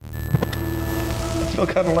feel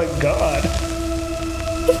kind of like God.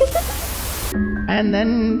 And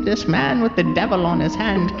then this man with the devil on his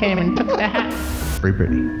hand came and took the hat. Free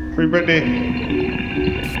Britney. Free Britney.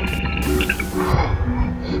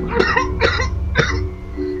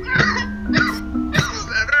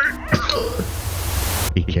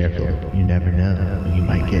 Be careful. You never know. You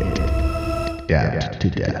might get dabbed to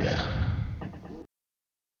death.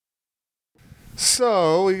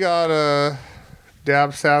 So we got a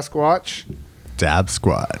Dab Sasquatch. Dab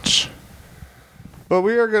Squatch. But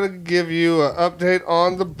we are going to give you an update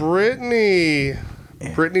on the Britney.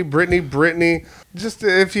 Britney. Just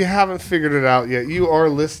if you haven't figured it out yet, you are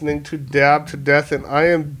listening to Dab to Death, and I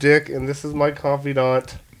am Dick, and this is my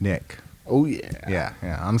confidant, Nick. Oh, yeah. Yeah,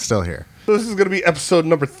 I'm still here. So this is going to be episode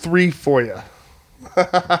number 3 for you.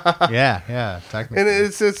 Yeah, technically. And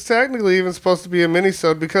it's technically even supposed to be a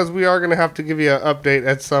mini-sode because we are going to have to give you an update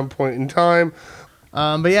at some point in time.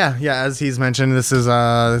 But yeah, as he's mentioned, this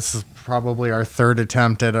is probably our third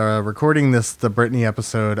attempt at recording the Britney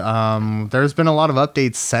episode. There's been a lot of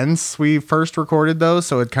updates since we first recorded those,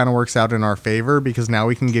 so it kind of works out in our favor because now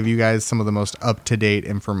we can give you guys some of the most up-to-date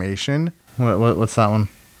information. What's that one?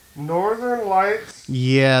 Northern Lights.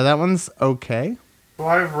 Yeah, that one's okay.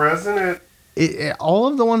 Live resin. All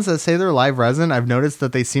of the ones that say they're live resin, I've noticed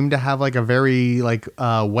that they seem to have like a very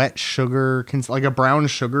wet sugar, like a brown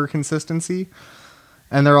sugar consistency,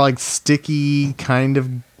 and they're like sticky, kind of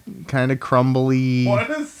crumbly. What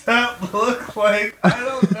does that look like? I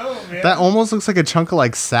don't know, man. That almost looks like a chunk of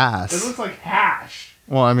like sass. It looks like hash.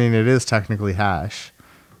 Well, I mean, it is technically hash.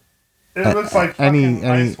 It looks like fucking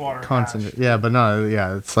ice water hash. Yeah, but no,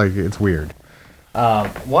 yeah, it's weird.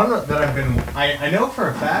 One that I know for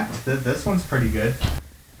a fact that this one's pretty good.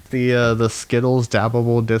 The Skittles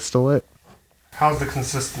dabbable distillate. How's the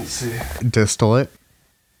consistency? Distillate.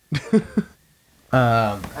 And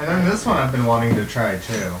then this one I've been wanting to try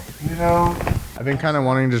too. You know, I've been kind of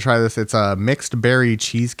wanting to try this. It's a mixed berry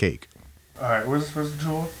cheesecake. all right, where's the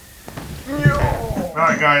tool? All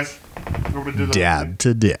right, guys, we're gonna do the Dab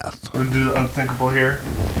to death. We're gonna do the unthinkable here.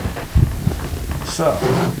 So,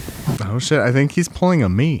 Oh shit! I think he's pulling a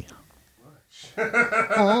me.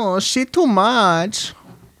 Oh shit! Too much.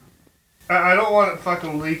 I don't want it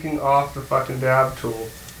fucking leaking off the fucking dab tool.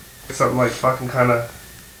 It's something like fucking kind of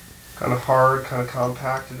hard, kind of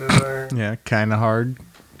compacted in there. Yeah, kind of hard,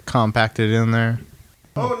 compacted in there.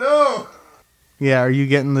 Oh no! Yeah, are you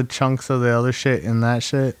getting the chunks of the other shit in that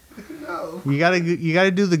shit? No. You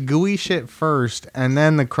gotta do the gooey shit first, and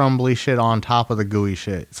then the crumbly shit on top of the gooey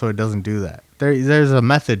shit, so it doesn't do that. There's a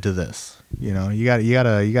method to this. You know, you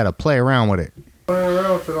gotta play around with it. Playing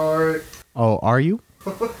around with it, all right. Oh, are you?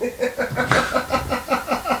 I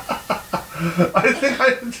think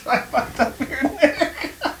I fucked up your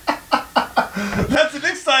neck. That's a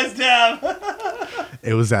Nick size dab.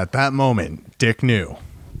 It was at that moment Dick knew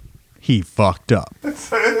he fucked up.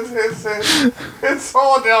 It's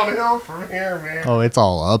all downhill from here, man. Oh, it's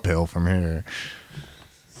all uphill from here.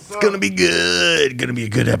 So, It's gonna be good. Gonna be a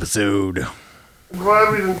good episode. I'm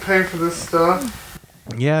glad we didn't pay for this stuff.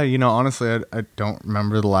 Yeah, you know, honestly, I don't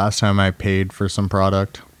remember the last time I paid for some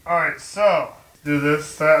product. Alright, so, do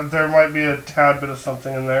this. There might be a tad bit of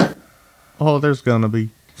something in there. Oh, there's gonna be.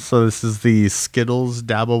 So this is the Skittles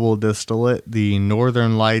dabbable distillate, the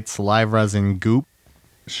Northern Lights live resin goop,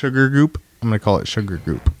 sugar goop. I'm gonna call it sugar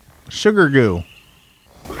goop. Sugar goo.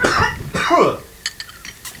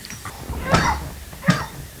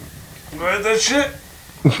 Right, that shit?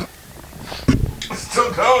 It's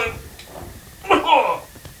still going.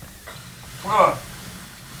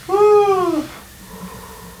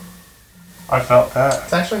 I felt that.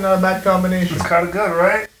 It's actually not a bad combination. It's kind of good,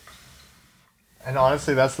 right? And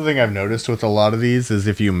honestly, that's the thing I've noticed with a lot of these is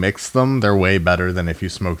if you mix them, they're way better than if you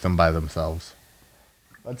smoke them by themselves.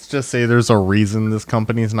 Let's just say there's a reason this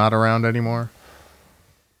company's not around anymore.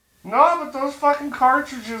 No, but those fucking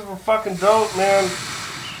cartridges were fucking dope, man.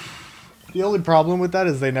 The only problem with that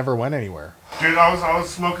is they never went anywhere. Dude, I was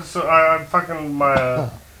smoking so... I fucking... My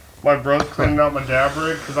bro's cleaning out my dab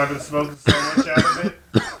rig because I've been smoking so much out of it.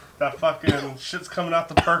 That fucking shit's coming out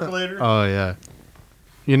the percolator. Oh, yeah.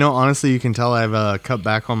 You know, honestly, you can tell I've cut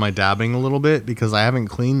back on my dabbing a little bit because I haven't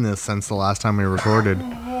cleaned this since the last time we recorded.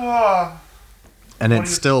 And it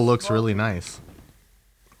still looks really nice.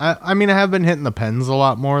 I mean, I have been hitting the pens a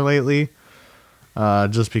lot more lately.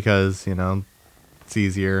 Just because, you know, it's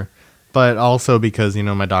easier. But also because, you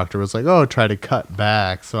know, my doctor was like, oh, try to cut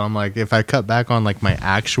back. So I'm like, if I cut back on, like, my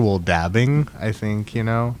actual dabbing, I think, you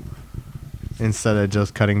know, instead of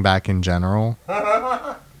just cutting back in general.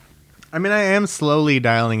 I mean, I am slowly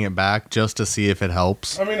dialing it back just to see if it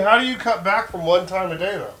helps. I mean, how do you cut back from one time a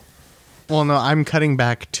day, though? Well, no, I'm cutting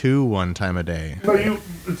back to 1 time a day. No,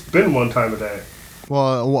 it's been 1 time a day.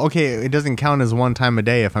 Well, okay, it doesn't count as 1 time a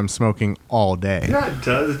day if I'm smoking all day. Yeah, it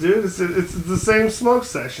does, dude. It's the same smoke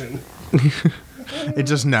session. It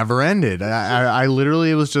just never ended. I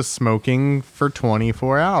literally was just smoking for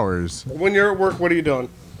 24 hours. When you're at work, what are you doing?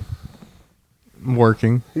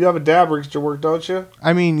 Working. You have a dab rig at your work, don't you?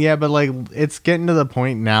 I mean, yeah, but like it's getting to the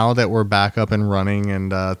point now that we're back up and running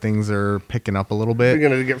and things are picking up a little bit. You're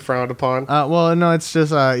gonna get frowned upon. Well, no, it's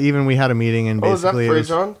just even we had a meeting and basically. Oh, is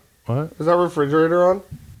that fridge on? What? Is that refrigerator on?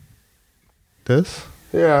 This?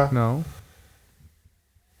 Yeah. No.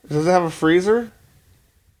 Does it have a freezer?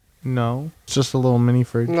 No. It's just a little mini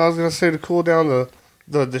fridge. No, I was gonna say to cool down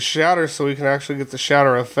the shatter so we can actually get the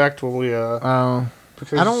shatter effect when we Oh.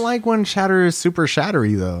 I don't like when shatter is super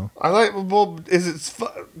shattery though. I like, well,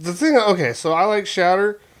 the thing, okay, so I like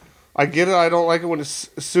shatter. I get it, I don't like it when it's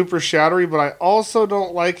super shattery, but I also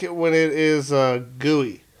don't like it when it is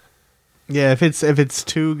gooey. Yeah, if it's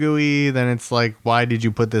too gooey, then it's like, why did you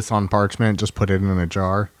put this on parchment? Just put it in a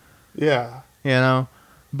jar. Yeah. You know?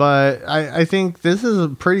 But I think this is a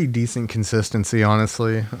pretty decent consistency,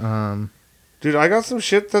 honestly. Dude, I got some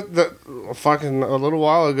shit that fucking a little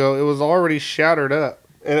while ago, it was already shattered up.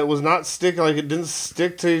 And it was not sticking, like it didn't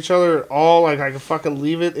stick to each other at all. Like I could fucking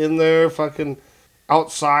leave it in there, fucking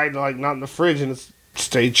outside, like not in the fridge, and it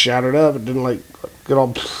stayed shattered up. It didn't like get all.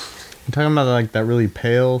 I'm talking about like that really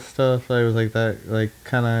pale stuff. That was like that, like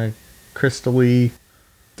kind of crystally.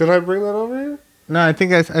 Did I bring that over here? No, I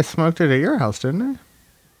think I smoked it at your house, didn't I?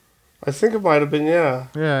 I think it might have been, yeah.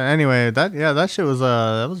 Yeah. Anyway, that shit was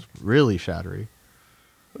that was really shattery.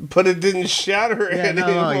 But it didn't shatter anymore.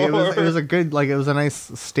 No, like, it was a good, like it was a nice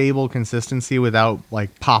stable consistency without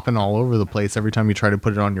like popping all over the place every time you try to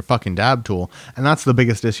put it on your fucking dab tool. And that's the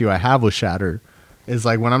biggest issue I have with shatter, is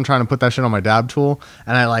like when I'm trying to put that shit on my dab tool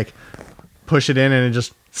and I like push it in and it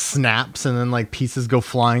just snaps and then like pieces go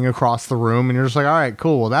flying across the room and you're just like, all right,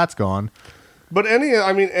 cool, well that's gone. But any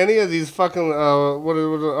of these fucking any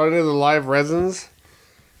of the live resins,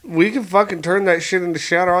 we can fucking turn that shit into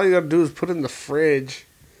shatter. All you gotta do is put it in the fridge,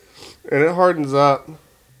 and it hardens up.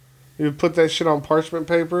 You put that shit on parchment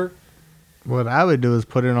paper. What I would do is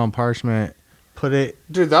put it on parchment,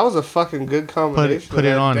 Dude, that was a fucking good combination. put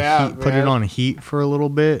it on heat, put it on heat for a little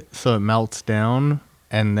bit so it melts down,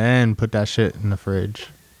 and then put that shit in the fridge.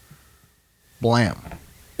 Blam.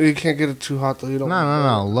 You can't get it too hot though. You don't.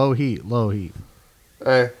 No. Low heat.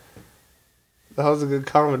 Hey, that was a good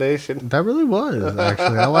combination. That really was,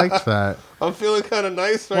 actually. I liked that. I'm feeling kind of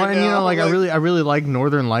nice right well, and now. you know, like I really like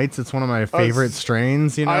Northern Lights. It's one of my favorite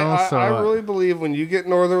strains. You know, I really believe when you get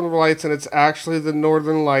Northern Lights and it's actually the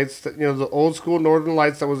Northern Lights that, you know, the old school Northern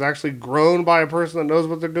Lights that was actually grown by a person that knows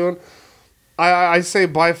what they're doing. I say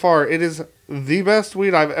by far it is the best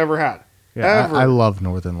weed I've ever had. Yeah, ever. I love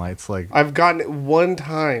Northern Lights. Like I've gotten it one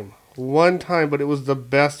time, but it was the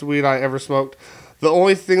best weed I ever smoked. The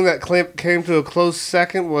only thing that came to a close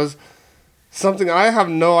second was something I have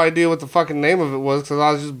no idea what the fucking name of it was, because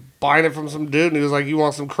I was just buying it from some dude and he was like, "You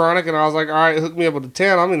want some chronic?" And I was like, "All right, hook me up with a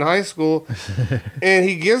 10. I'm in high school." And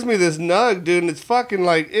he gives me this nug, dude, and it's fucking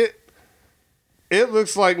like it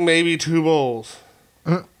looks like maybe 2 bowls.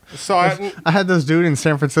 So I had this dude in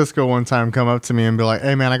San Francisco one time come up to me and be like,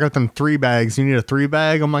 "Hey man, I got them 3 bags. You need a 3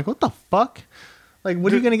 bag?" I'm like, "What the fuck? Like,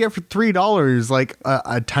 what are you gonna get for $3? Like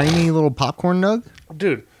a tiny little popcorn nug?"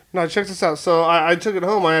 Dude, no, check this out. So I took it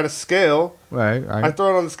home. I had a scale. Right. I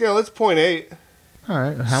throw it on the scale. It's 0.8. All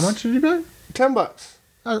right. How much did you pay? $10.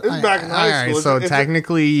 It's back in high school. So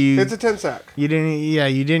technically, it's a 10 sack. You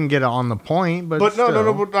didn't get it on the point, but no.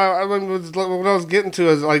 still. But what I was getting to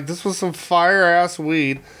is like this was some fire ass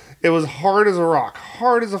weed. It was hard as a rock,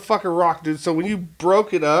 hard as a fucking rock, dude. So when you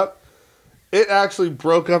broke it up, it actually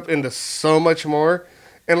broke up into so much more.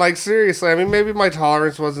 And like seriously, I mean, maybe my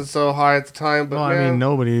tolerance wasn't so high at the time, but I mean,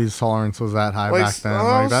 nobody's tolerance was that high back then.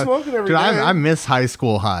 I was smoking every day. I miss high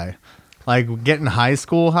school high. Like getting high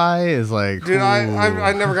school high is like. Dude,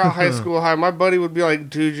 I never got high school high. My buddy would be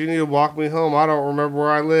like, "Dude, you need to walk me home. I don't remember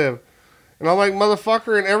where I live." And I'm like,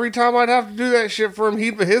 "Motherfucker!" And every time I'd have to do that shit for him,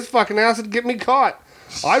 his fucking ass would get me caught.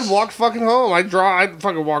 I'd walk fucking home. I'd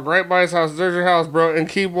fucking walk right by his house. "There's your house, bro," and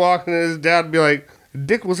keep walking. And his dad would be like,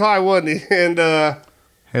 "Dick was high, wasn't he?" And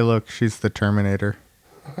hey, look, she's the Terminator.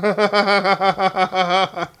 And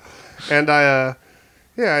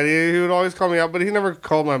yeah, he would always call me out, but he never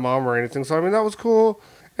called my mom or anything. So I mean, that was cool.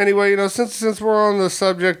 Anyway, you know, since we're on the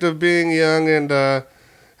subject of being young and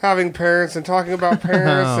having parents and talking about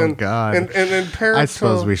parents oh, God. and parental, I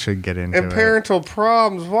suppose we should get into parental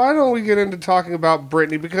problems. Why don't we get into talking about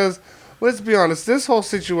Brittany? Because let's be honest, this whole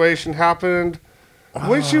situation happened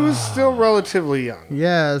when she was still relatively young.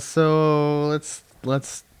 Yeah, so let's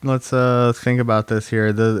think about this here.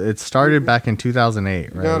 It started back in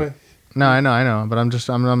 2008, right? Got it. No, I know, but I'm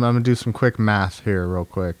gonna do some quick math here real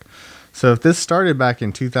quick. So if this started back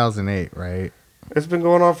in 2008, right? It's been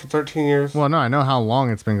going on for 13 years. Well, no, I know how long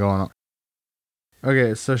it's been going on.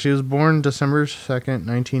 Okay, so she was born December 2nd,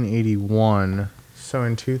 1981. So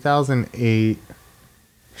in 2008,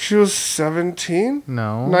 She was 17?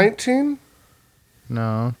 no. 19?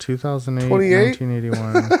 No, 2008, 28?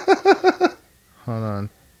 1981. Hold on.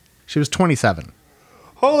 She was 27.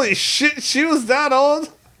 Holy shit, she was that old?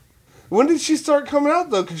 When did she start coming out,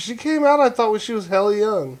 though? Because she came out, I thought, when she was hella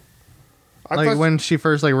young. Like when she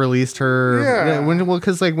first like released her, Yeah.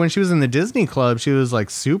 because like when she was in the Disney Club, she was like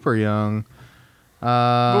super young.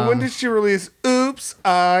 But when did she release Oops,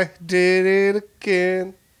 I Did It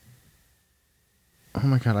Again? Oh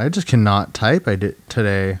my god, I just cannot type. I did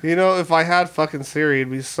today. You know, if I had fucking Siri,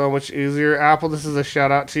 it'd be so much easier. Apple, this is a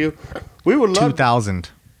shout out to you. We would love 2000.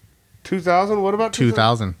 2000. What about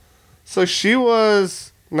 2000. So she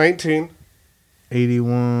was 19.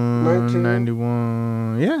 81, 19.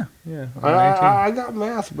 91. Yeah. 19. I got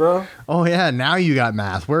math, bro. Oh yeah, now you got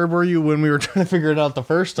math. Where were you when we were trying to figure it out the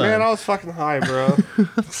first time? Man, I was fucking high, bro.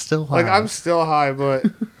 I'm still high. Like, I'm still high, but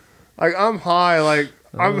like I'm high, like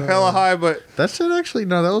I'm hella high, but that should actually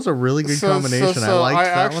that was a really good combination. I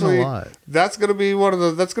liked that one a lot. That's gonna be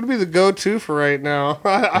that's gonna be the go-to for right now.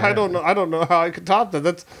 I don't know how I could top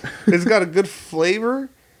that. It's got a good flavor.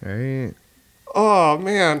 Right. Oh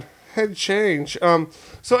man, head change.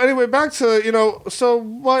 So anyway, back to so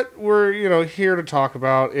what we're here to talk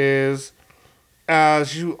about is,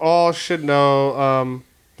 as you all should know,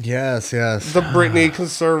 Yes. the Britney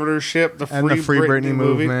conservatorship, the And the Free Britney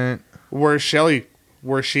movie. movement. Where's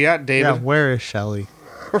she at, David? Yeah, where is Shelly?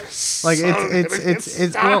 Like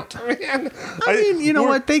it's well, man. I mean, you know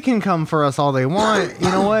what? They can come for us all they want. You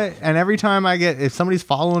know what? And every time if somebody's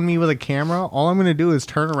following me with a camera, all I'm gonna do is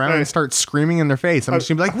turn around and start screaming in their face. I'm just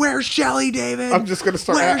gonna be like, "Where's Shelly, David? I'm just gonna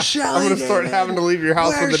start. Where's Shelly, I'm gonna start David? having to leave your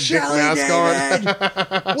house with a dick Shelly,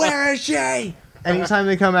 mask on. Where is she?" Anytime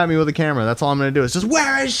they come at me with a camera, that's all I'm gonna do. It's just,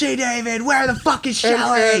 "Where is she, David? Where the fuck is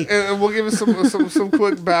Shelly?" And we'll give you some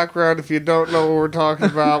quick background if you don't know what we're talking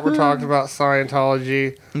about. We're talking about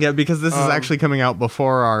Scientology. Yeah, because this is actually coming out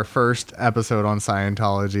before our first episode on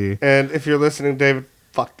Scientology. And if you're listening, David,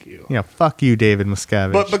 fuck you. Yeah, fuck you, David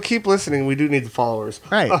Miscavige. But keep listening. We do need the followers.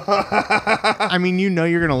 Right. I mean, you're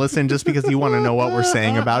going to listen just because you want to know what we're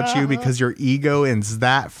saying about you because your ego is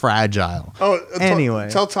that fragile. Oh, anyway.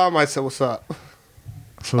 Tell Tom I said what's up.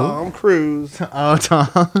 Who? Tom Cruise. Oh, Tom.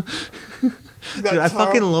 Dude, I Tom.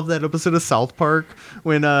 fucking love that episode of South Park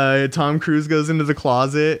when Tom Cruise goes into the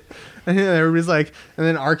closet. And everybody's like, and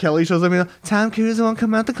then R. Kelly shows up and goes, "Tom Cruise won't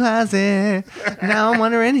come out the closet. Now I'm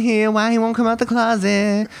wondering here why he won't come out the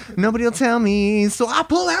closet. Nobody will tell me, so I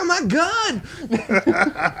pull out my gun."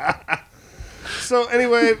 So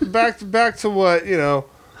anyway, back to what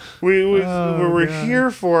we're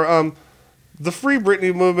here for. The Free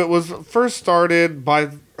Britney movement was first started by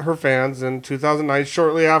her fans in 2009,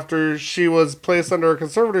 shortly after she was placed under a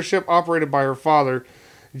conservatorship operated by her father,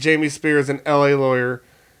 Jamie Spears, an LA lawyer,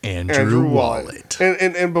 Andrew Wallet.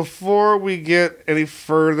 And before we get any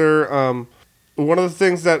further, one of the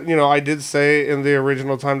things that I did say in the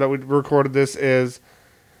original time that we recorded this is,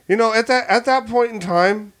 at that point in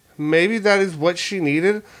time, maybe that is what she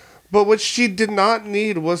needed. But what she did not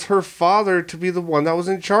need was her father to be the one that was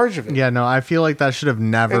in charge of it. Yeah, no, I feel like that should have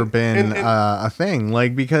never been a thing.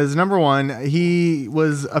 Like, because number one, he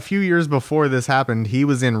was a few years before this happened, he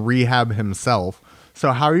was in rehab himself.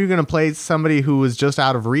 So how are you going to place somebody who was just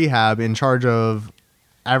out of rehab in charge of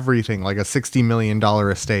everything, like a $60 million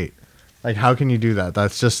estate? Like, how can you do that?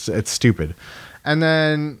 It's stupid. And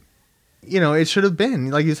then, it should have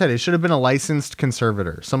been, like you said, it should have been a licensed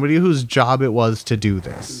conservator, somebody whose job it was to do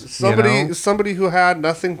this. Somebody who had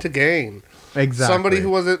nothing to gain. Exactly. Somebody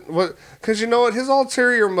who because you know what, his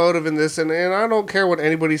ulterior motive in this, and I don't care what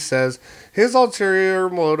anybody says, his ulterior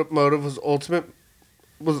motive was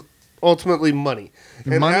ultimately money.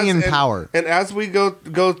 And power. And as we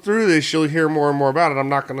go through this, you'll hear more and more about it. I'm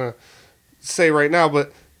not gonna say right now,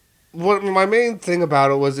 but what my main thing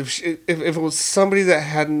about it was if it was somebody that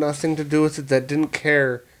had nothing to do with it, that didn't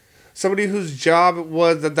care, somebody whose job it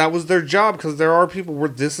was that was their job, because there are people where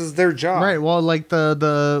this is their job. Right. Well, like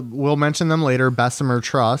the we'll mention them later. Bessemer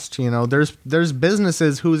Trust. You know, there's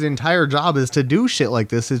businesses whose entire job is to do shit like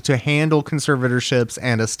this, is to handle conservatorships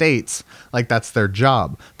and estates. Like that's their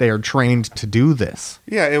job. They are trained to do this.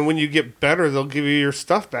 Yeah, and when you get better, they'll give you your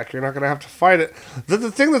stuff back. You're not gonna have to fight it.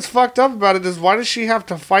 The thing that's fucked up about it is, why does she have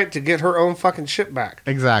to fight to get her own fucking shit back?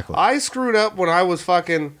 Exactly. I screwed up when I was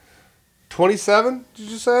fucking 27. Did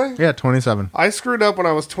you say? Yeah, 27. I screwed up when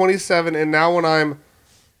I was 27, and now when I'm,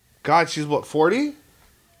 God, she's what, 40?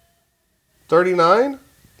 39?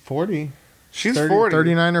 40. She's 30, 40.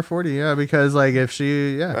 39 or 40, yeah, because like if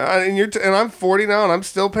she, yeah. And I'm 40 now, and I'm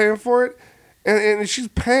still paying for it, and she's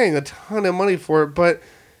paying a ton of money for it. But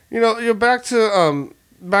you're back to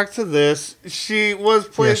this. She was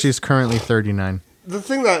placed. Yeah, she's currently 39. The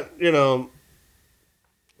thing that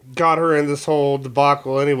got her in this whole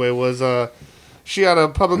debacle anyway was she had a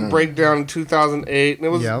public breakdown in 2008, and it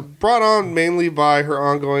was brought on mainly by her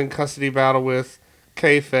ongoing custody battle with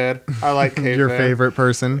K-Fed. I like K-Fed. Your favorite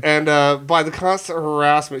person. And by the constant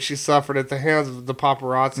harassment she suffered at the hands of the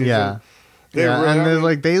paparazzi. Yeah. They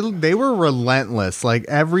were relentless. Like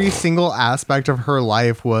every single aspect of her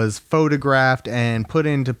life was photographed and put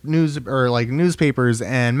into newspapers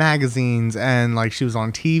and magazines, and like she was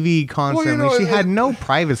on TV constantly. She had no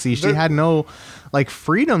privacy. She had no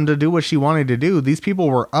freedom to do what she wanted to do. These people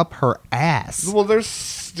were up her ass. Well, they're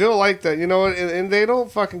still like that, and they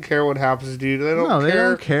don't fucking care what happens to you. They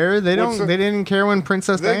don't care. They didn't care when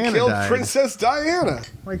Princess Diana died. They killed Princess Diana.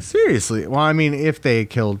 Like seriously. Well, I mean, if they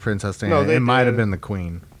killed Princess Diana, it might have been the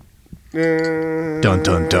Queen. Dun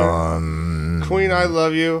dun dun. Queen, I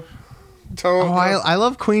love you. I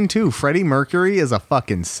love Queen too. Freddie Mercury is a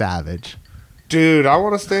fucking savage. Dude, I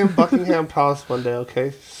want to stay in Buckingham Palace one day.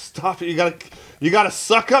 Okay, stop it. You gotta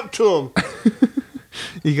suck up to him.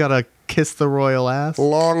 You gotta kiss the royal ass.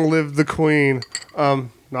 Long live the Queen.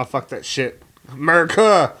 Nah, fuck that shit.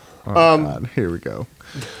 America. Oh, God. Here we go.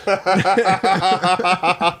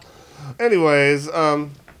 Anyways,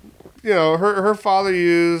 her father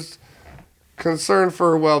used concern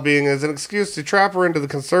for her well-being as an excuse to trap her into the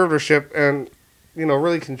conservatorship and,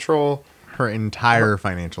 really control her entire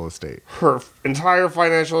financial estate. Her entire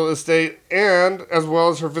financial estate, and as well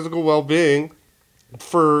as her physical well-being.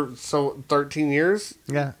 For 13 years?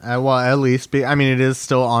 Yeah, well, at least. I mean, it is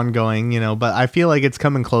still ongoing, but I feel like it's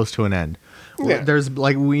coming close to an end. Yeah. There's,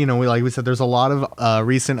 like we said, there's a lot of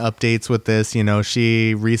recent updates with this.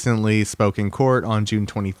 She recently spoke in court on June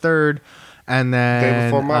 23rd. And then day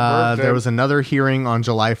before my birthday. There was another hearing on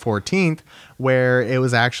July 14th where it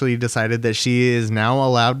was actually decided that she is now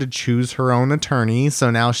allowed to choose her own attorney.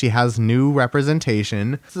 So now she has new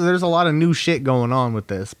representation. So there's a lot of new shit going on with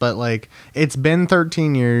this. But it's been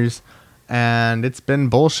 13 years and it's been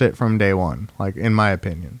bullshit from day one, in my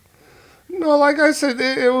opinion. No, like I said,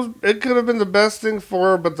 it could have been the best thing for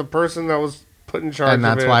her, but the person that was put in charge and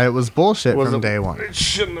that's why it was bullshit from day one. It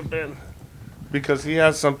shouldn't have been. Because he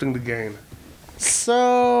has something to gain.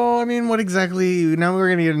 So, I mean, what exactly... Now we're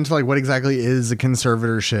going to get into, what exactly is a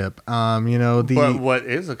conservatorship. But what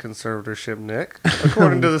is a conservatorship, Nick?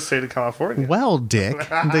 According to the state of California. Well, Dick,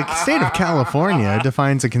 the state of California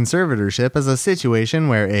defines a conservatorship as a situation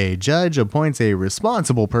where a judge appoints a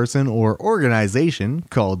responsible person or organization,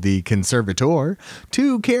 called the conservator,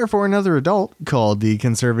 to care for another adult, called the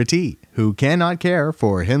conservatee, who cannot care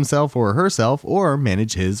for himself or herself or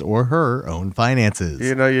manage his or her own finances.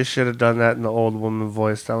 You should have done that in the old woman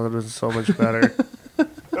voice. That would have been so much better.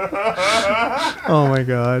 Oh my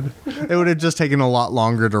God. It would have just taken a lot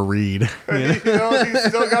longer to read. He's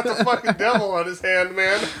still got the fucking devil on his hand,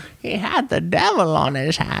 man. He had the devil on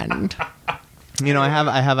his hand.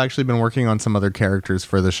 I have actually been working on some other characters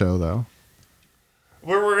for the show, though.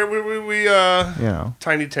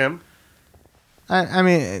 Tiny Tim. I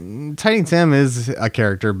mean, Tiny Tim is a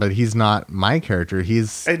character, but he's not my character.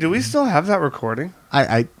 Hey, do we still have that recording?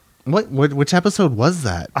 Which episode was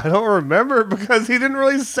that? I don't remember because he didn't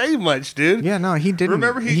really say much, dude. Yeah, no, he didn't.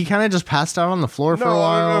 Remember, he kind of just passed out on the floor for a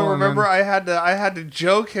while. No, remember, I had to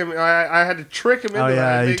joke him. I had to trick him into it. Oh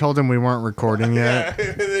yeah, you told him we weren't recording yet. Yeah,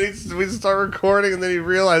 and then we start recording, and then he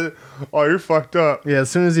realized, oh, you're fucked up. Yeah, as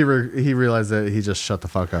soon as he realized that, he just shut the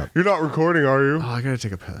fuck up. You're not recording, are you? Oh, I gotta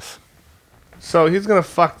take a piss. So he's gonna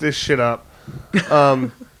fuck this shit up.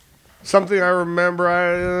 Something I remember.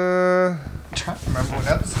 I'm trying to remember what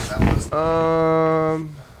episode that was.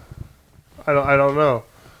 I don't know,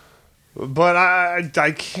 but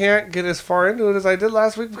I can't get as far into it as I did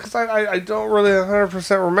last week because I don't really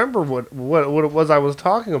 100% remember what it was I was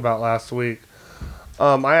talking about last week.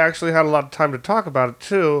 I actually had a lot of time to talk about it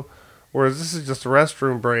too, whereas this is just a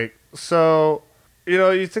restroom break. So,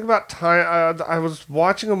 you think about time. I was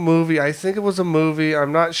watching a movie. I think it was a movie.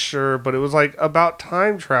 I'm not sure, but it was like about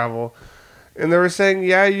time travel, and they were saying,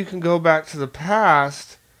 yeah, you can go back to the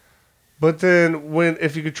past, but then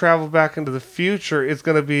if you could travel back into the future, it's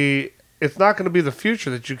not going to be the future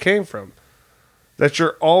that you came from. That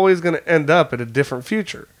you're always going to end up in a different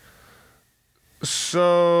future.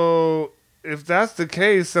 So, if that's the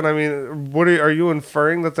case, then I mean, are you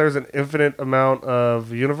inferring that there's an infinite amount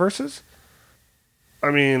of universes? I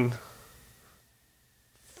mean,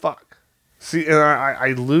 fuck. See, and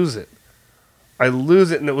I lose it. I lose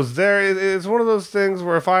it, and it was there. It's one of those things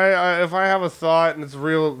where if I have a thought and it's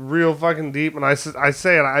real fucking deep, and I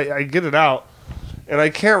say it, I get it out, and I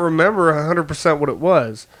can't remember 100% what it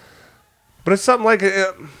was, but it's something like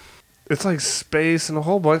it's like space and a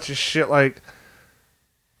whole bunch of shit. Like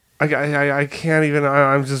I can't even.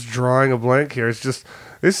 I'm just drawing a blank here.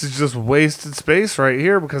 This is just wasted space right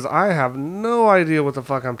here because I have no idea what the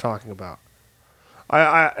fuck I'm talking about.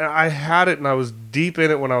 I had it and I was deep in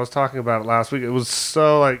it when I was talking about it last week. It was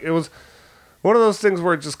it was one of those things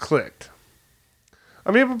where it just clicked.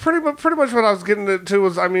 I mean, pretty much what I was getting into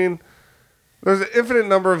was, I mean, there's an infinite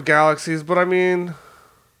number of galaxies, but I mean,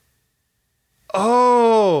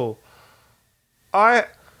 so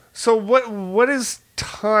what is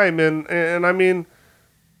time? And I mean,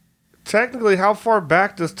 technically, how far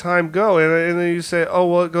back does time go? And then you say, oh,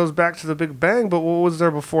 well, it goes back to the Big Bang, but what was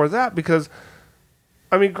there before that? Because,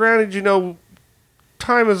 I mean, granted,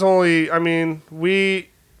 time is only, I mean, we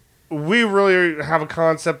really have a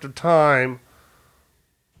concept of time,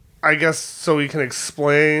 I guess, so we can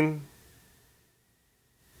explain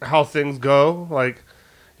how things go. Like,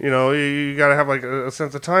 you gotta have, like, a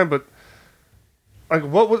sense of time, but, like,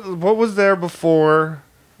 what was there before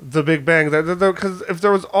the Big Bang? Because if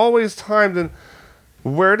there was always time, then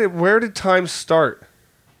where did time start?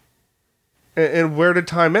 And where did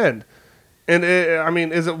time end? And I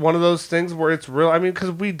mean, is it one of those things where it's real? I mean,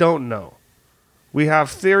 because we don't know. We have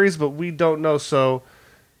theories, but we don't know. So,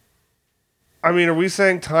 I mean, are we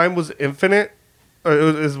saying time was infinite?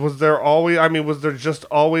 Was there always? I mean, was there just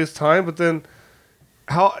always time? But then,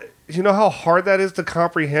 how hard that is to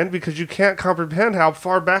comprehend, because you can't comprehend how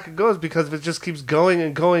far back it goes, because if it just keeps going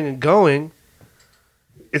and going and going,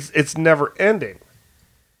 it's never ending.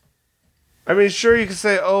 I mean, sure, you can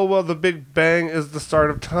say, oh well, the Big Bang is the start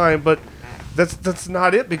of time, but that's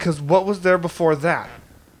not it, because what was there before that?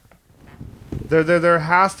 There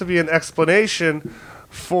has to be an explanation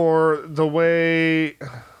for the way.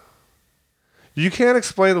 You can't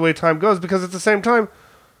explain the way time goes, because at the same time,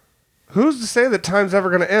 who's to say that time's ever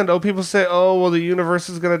going to end? Oh, people say, oh, well, the universe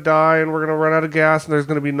is going to die and we're going to run out of gas and there's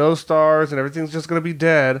going to be no stars and everything's just going to be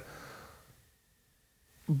dead.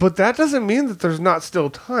 But that doesn't mean that there's not still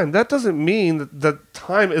time. That doesn't mean that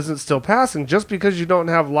time isn't still passing. Just because you don't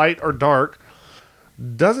have light or dark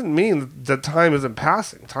doesn't mean that time isn't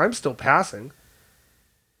passing. Time's still passing.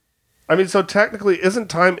 I mean, so technically, isn't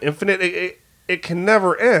time infinite? It can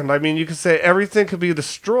never end. I mean, you could say everything could be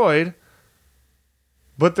destroyed,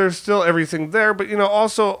 but there's still everything there. But,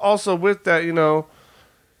 also with that, you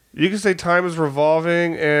can say time is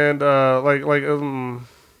revolving and,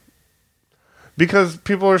 because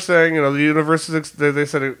people are saying, the universe is, they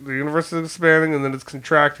said the universe is expanding and then it's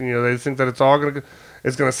contracting. They think that it's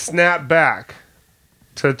going to snap back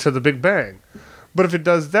to the Big Bang. But if it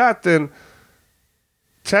does that, then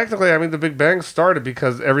technically, I mean, the Big Bang started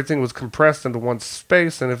because everything was compressed into one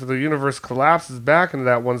space. And if the universe collapses back into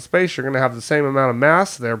that one space, you're going to have the same amount of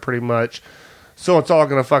mass there pretty much. So it's all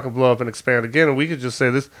going to fucking blow up and expand again. And we could just say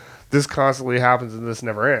this constantly happens and this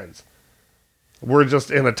never ends. We're just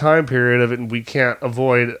in a time period of it, and we can't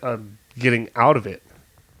avoid getting out of it.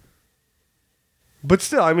 But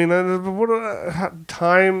still, I mean,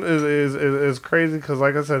 time is crazy, because,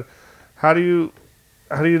 like I said, how do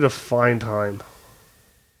you define time?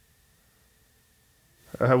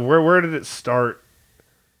 Where did it start?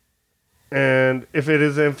 And if it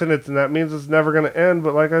is infinite, then that means it's never going to end.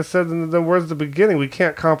 But like I said, then where's the beginning? We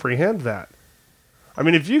can't comprehend that. I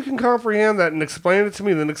mean, if you can comprehend that and explain it to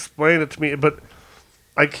me, then explain it to me. But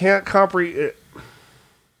I can't comprehend it.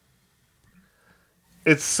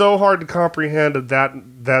 It's so hard to comprehend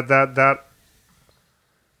that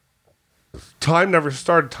time never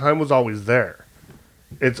started. Time was always there.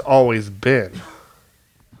 It's always been.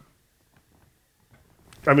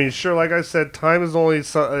 I mean, sure, like I said, time is only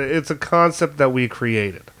it's a concept that we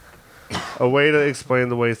created. A way to explain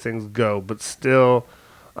the way things go, but still,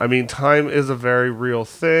 I mean, time is a very real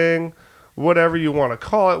thing. Whatever you want to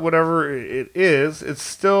call it, whatever it is, it's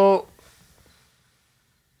still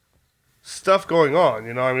stuff going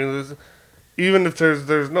on, I mean, even if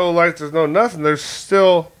there's no light, there's no nothing, there's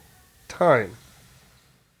still time.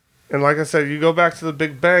 And like I said, you go back to the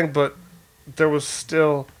Big Bang, but there was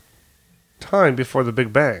still time before the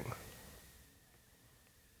Big Bang.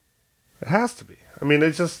 It has to be. I mean,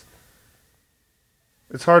 it's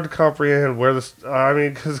hard to comprehend where this. I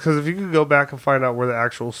mean, because if you could go back and find out where the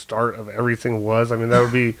actual start of everything was, I mean,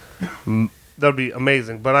 that would be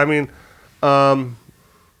amazing. But I mean,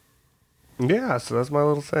 yeah. So that's my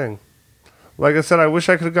little thing. Like I said, I wish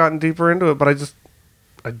I could have gotten deeper into it, but I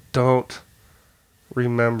don't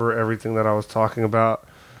remember everything that I was talking about.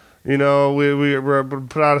 You know, we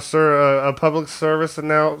put out a public service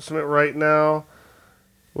announcement right now.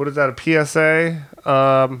 What is that? A PSA?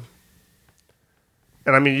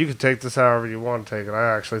 And I mean, you can take this however you want to take it.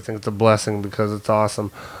 I actually think it's a blessing because it's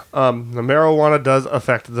awesome. The marijuana does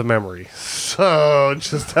affect the memory. So,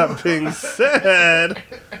 just that being said,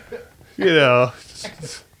 you know,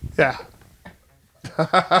 yeah.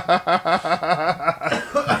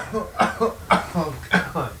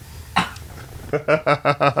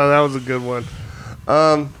 That was a good one.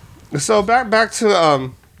 So back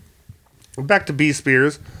to B.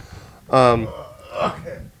 Spears.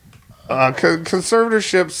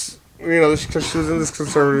 Conservatorships, you know, because she was in this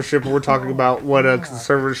conservatorship, and we're talking about what a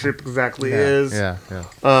conservatorship exactly is. Yeah.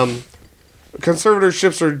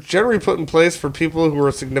 Conservatorships are generally put in place for people who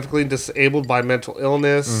are significantly disabled by mental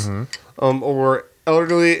illness, or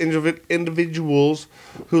elderly individuals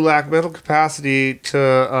who lack mental capacity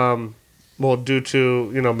to, due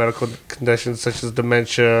to, you know, medical conditions such as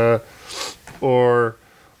dementia, or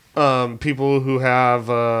people who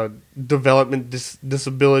have development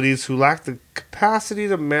disabilities who lack the capacity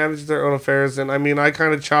to manage their own affairs. And I mean, I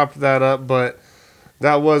kind of chopped that up, but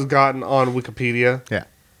that was gotten on Wikipedia. Yeah.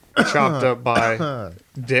 Chopped up by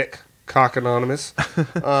Dick Cock Anonymous.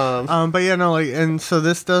 But yeah, no, like, and so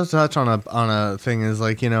this does touch on a thing is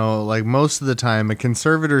like, you know, like most of the time a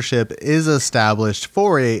conservatorship is established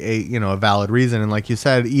for a you know, a valid reason, and like you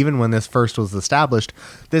said, even when this first was established,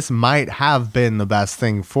 this might have been the best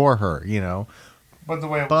thing for her, you know. But the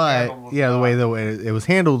way it was handled was the way it was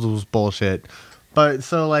handled was bullshit. But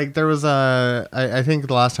so like there was I think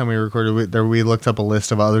the last time we recorded we looked up a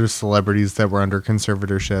list of other celebrities that were under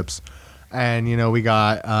conservatorships. And, you know, we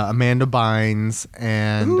got Amanda Bynes,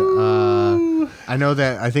 and I know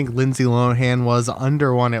that I think Lindsay Lohan was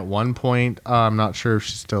under one at one point. I'm not sure if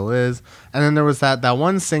she still is. And then there was that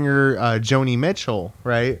one singer, Joni Mitchell,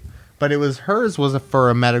 right? But hers was for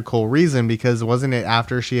a medical reason, because wasn't it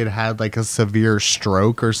after she had like a severe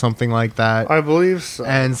stroke or something like that? I believe so.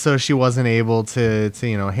 And so she wasn't able to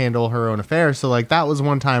you know, handle her own affairs. So like that was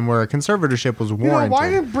one time where a conservatorship was warranted. You know, why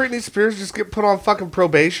didn't Britney Spears just get put on fucking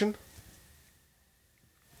probation?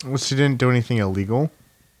 Well, she didn't do anything illegal.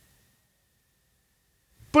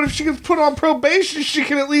 But if she gets put on probation, she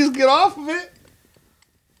can at least get off of it.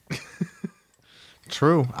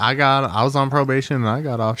 True. I was on probation and I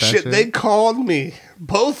got off that shit. They called me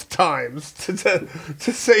both times to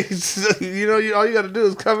say, you know, all you got to do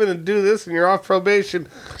is come in and do this, and you're off probation.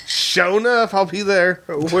 Sure enough, I'll be there.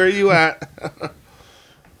 Where are you at?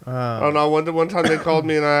 Oh no! One time they called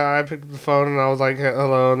me, and I picked up the phone, and I was like,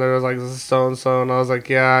 "Hello," and they was like, "This is so and so," and I was like,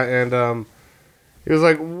 "Yeah," and he was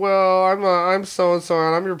like, "Well, I'm so and so,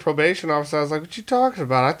 and I'm your probation officer." I was like, "What you talking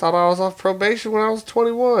about? I thought I was off probation when I was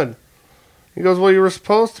 21." He goes, "Well, you were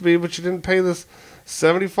supposed to be, but you didn't pay this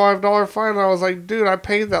 $75 fine." And I was like, "Dude, I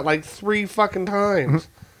paid that like 3 fucking times.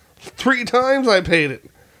 3 times I paid it.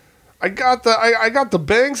 I got the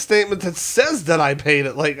bank statement that says that I paid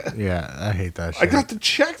it. Like, yeah, I hate that shit. I got the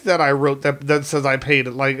check that I wrote that says I paid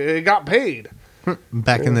it. Like, it got paid."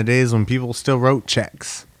 Back in the days when people still wrote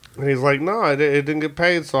checks. And he's like, "No, it didn't get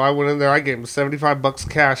paid." So I went in there. I gave him $75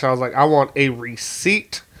 cash. I was like, "I want a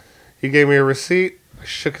receipt." He gave me a receipt. I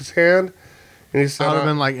shook his hand, and he said, I would have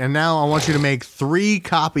been like, "And now I want you to make 3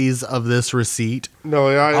 copies of this receipt. No,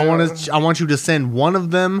 I want you to send one of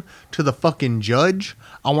them to the fucking judge.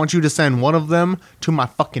 I want you to send one of them to my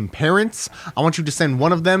fucking parents. I want you to send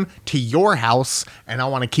one of them to your house, and I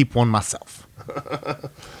want to keep one myself."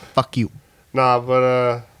 Fuck you. Nah,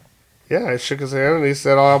 but yeah, I shook his hand, and he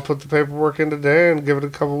said, "Oh, I'll put the paperwork in today and give it a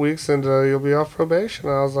couple weeks, and you'll be off probation."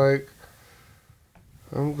 I was like,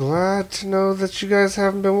 "I'm glad to know that you guys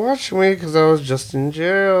haven't been watching me, because I was just in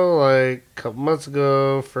jail like a couple months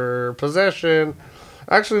ago for possession."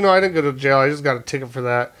 Actually, no, I didn't go to jail. I just got a ticket for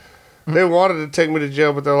that. They wanted to take me to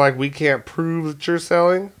jail, but they're like, "We can't prove that you're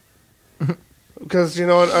selling." Because, you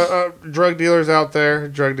know, drug dealers out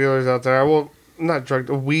there. Well, not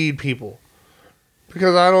weed people.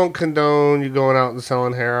 Because I don't condone you going out and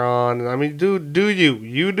selling heroin. And I mean, do you?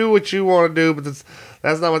 You do what you want to do, but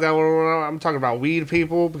that's not what that one. I'm talking about weed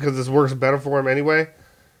people because this works better for them anyway.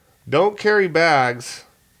 Don't carry bags,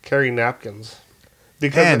 carry napkins.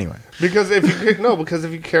 Because because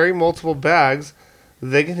if you carry multiple bags,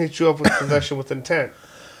 they can hit you up with possession with intent.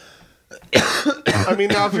 I mean,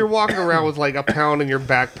 now if you're walking around with like a pound in your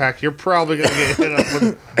backpack, you're probably gonna get hit up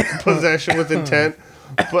with possession with intent.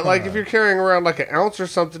 But like if you're carrying around like an ounce or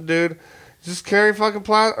something, dude, just carry fucking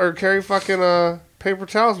paper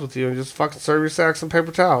towels with you and just fucking serve your sack some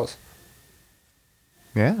paper towels.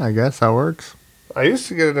 Yeah, I guess that works. I used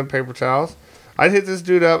to get it in paper towels. I'd hit this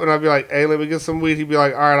dude up and I'd be like, "Hey, let me get some weed." He'd be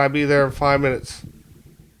like, "All right, I'll be there in 5 minutes."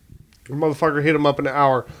 The motherfucker hit him up in an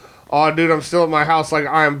hour. Oh, dude, I'm still at my house. Like,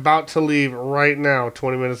 I am about to leave right now.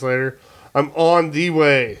 20 minutes later, I'm on the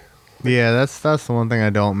way. Yeah, that's the one thing I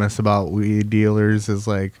don't miss about weed dealers is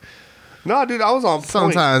like... No, dude, I was on point.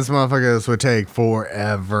 Sometimes motherfuckers would take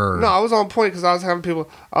forever. No, I was on point because I was having people...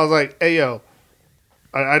 I was like, "Hey, yo."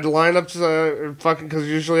 I'd line up to fucking... Because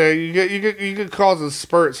usually you get calls in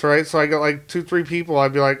spurts, right? So I got like 2-3 people.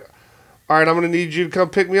 I'd be like, "All right, I'm going to need you to come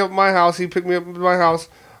pick me up at my house." He'd pick me up at my house.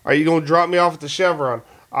 "Are you going to drop me off at the Chevron?"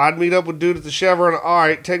 I'd meet up with dude at the Chevron. "All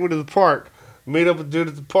right, take me to the park." Meet up with dude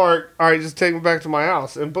at the park. "All right, just take me back to my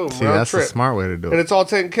house." And boom, see, that's a smart way to do it. And it's all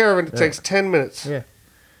taken care of, and it takes 10 minutes. Yeah.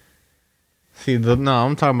 See,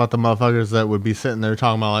 I'm talking about the motherfuckers that would be sitting there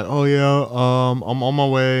talking about like, "Oh yeah, I'm on my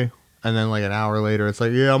way," and then like an hour later, it's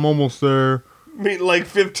like, "Yeah, I'm almost there." Meet like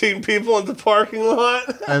 15 people in the parking lot.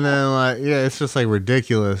 And then like, yeah, it's just like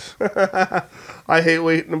ridiculous. I hate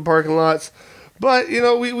waiting in parking lots. But you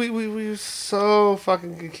know, we so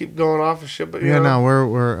fucking keep going off of shit. But yeah, no,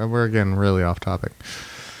 we're getting really off topic.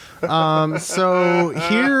 So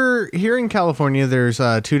here in California, there's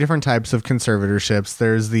 2 different types of conservatorships.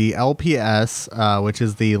 There's the LPS, which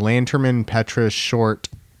is the Lanterman Petrus Short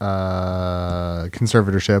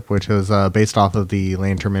conservatorship, which was based off of the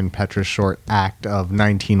Lanterman Petrus Short Act of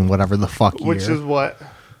 19 whatever the fuck year. Which is what?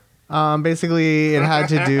 Basically, it had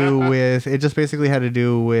to do with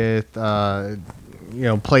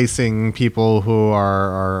placing people who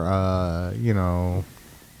are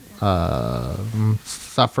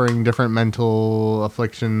suffering different mental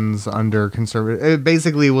afflictions under conservative. It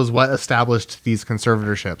basically was what established these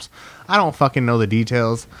conservatorships. I don't fucking know the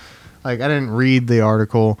details. Like, I didn't read the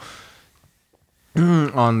article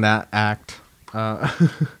on that act.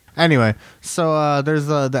 Anyway, so there's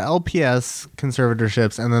the LPS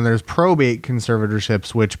conservatorships, and then there's probate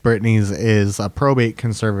conservatorships, which Brittany's is a probate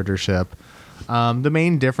conservatorship. The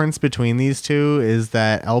main difference between these two is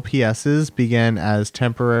that LPSs begin as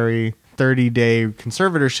temporary 30-day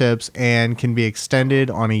conservatorships and can be extended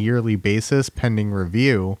on a yearly basis pending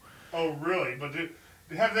review. Oh, really? But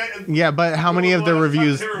have they? Yeah, but how many of the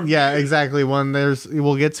reviews? Yeah, exactly.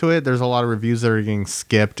 We'll get to it. There's a lot of reviews that are getting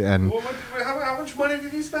skipped, and how much money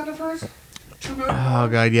did he spend at first? $2 million. Oh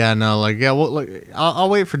god, yeah, no, like yeah. Well, I'll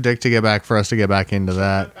wait for Dick to get back for us to get back into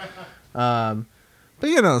that. But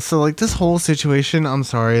you know, so like this whole situation, I'm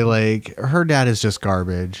sorry, like her dad is just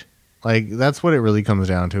garbage. Like that's what it really comes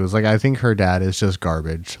down to. Is like I think her dad is just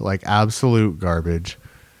garbage, like absolute garbage.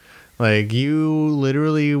 Like, you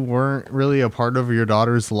literally weren't really a part of your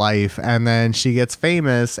daughter's life, and then she gets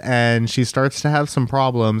famous, and she starts to have some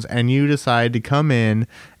problems, and you decide to come in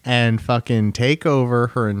and fucking take over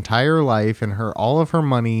her entire life and all of her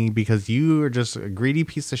money because you are just a greedy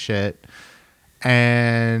piece of shit.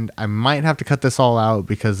 And I might have to cut this all out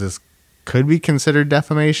because this could be considered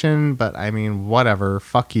defamation, but I mean, whatever.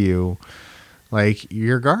 Fuck you. Like,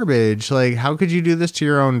 you're garbage. Like, how could you do this to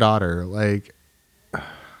your own daughter? Like...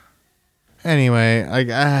 Anyway, like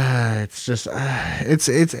it's just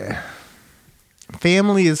it's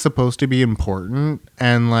family is supposed to be important,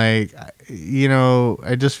 and like you know,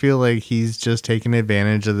 I just feel like he's just taken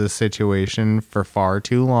advantage of this situation for far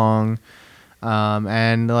too long,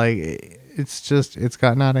 and like it's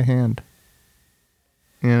gotten out of hand.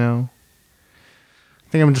 You know, I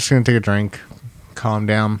think I'm just gonna take a drink, calm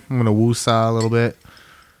down. I'm gonna woosah a little bit.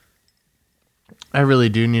 I really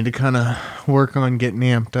do need to kind of work on getting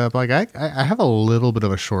amped up. Like, I have a little bit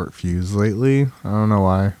of a short fuse lately. I don't know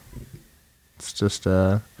why. It's just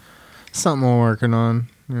something I'm working on,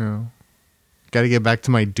 you know. Got to get back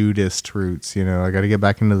to my dudist roots, you know. I got to get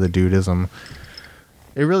back into the dudism.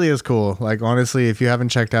 It really is cool. Like, honestly, if you haven't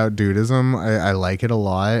checked out dudism, I like it a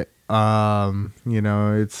lot. You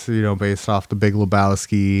know, it's, you know, based off the Big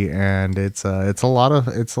Lebowski, and it's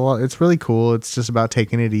really cool. It's just about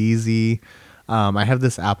taking it easy. I have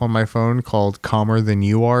this app on my phone called Calmer Than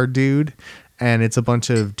You Are, Dude. and it's a bunch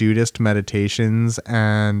of Dudist meditations,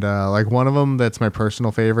 and like one of them that's my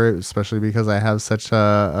personal favorite, especially because I have such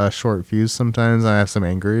a short fuse sometimes. I have some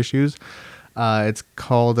anger issues. It's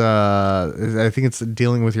called I think it's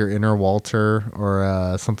dealing with your inner Walter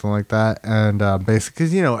or something like that, and basically,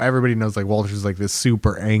 because everybody knows like Walter's like this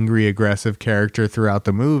super angry, aggressive character throughout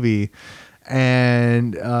the movie.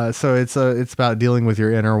 And so it's about dealing with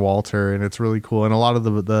your inner Walter, and it's really cool. And a lot of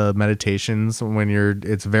the meditations,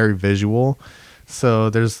 it's very visual. So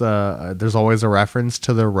there's always a reference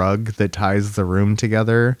to the rug that ties the room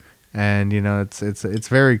together, and it's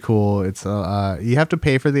very cool. It's you have to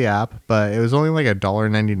pay for the app, but it was only like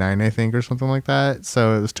 $1.99 I think or something like that.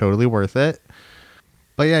 So it was totally worth it.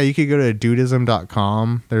 But yeah, you could go to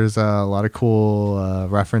dudism.com. There's a lot of cool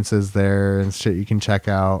references there and shit you can check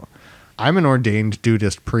out. I'm an ordained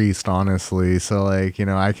Dudist priest, honestly. So like,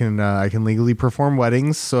 I can legally perform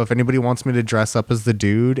weddings. So if anybody wants me to dress up as the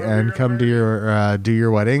dude and come to your do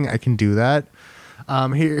your wedding, I can do that.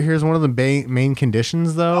 Here's one of the main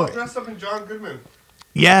conditions, though. I'll dress up in John Goodman.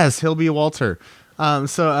 Yes, he'll be Walter.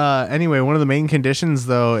 Anyway, one of the main conditions,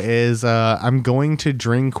 though, is I'm going to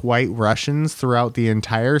drink White Russians throughout the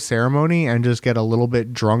entire ceremony and just get a little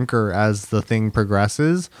bit drunker as the thing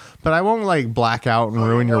progresses. But I won't like black out and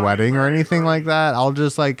ruin your wedding or anything like that. I'll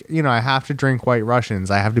just I have to drink White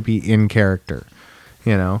Russians. I have to be in character,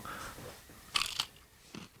 Dude. Oh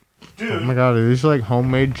my God, are these like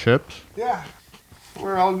homemade chips? Yeah.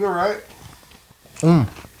 We're all good, right? Let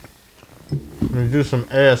me do some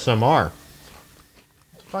ASMR. What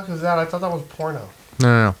the fuck is that? I thought that was porno.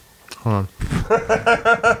 No. Hold on.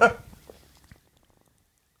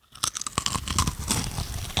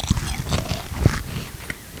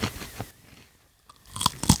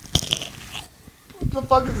 What the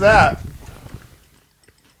fuck is that?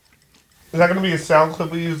 Is that going to be a sound clip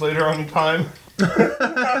we use later on in time?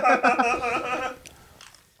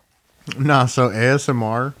 Nah, so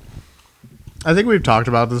ASMR. I think we've talked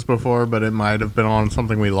about this before, but it might have been on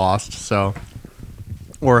something we lost,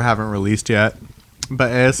 or haven't released yet.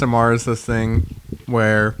 But ASMR is this thing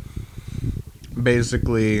where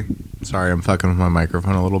basically, sorry, I'm fucking with my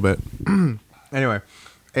microphone a little bit. Anyway,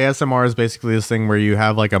 ASMR is basically this thing where you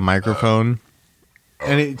have like a microphone,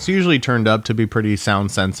 and it's usually turned up to be pretty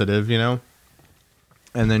sound sensitive, and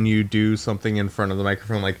then you do something in front of the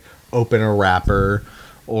microphone, like open a wrapper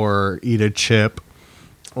or eat a chip,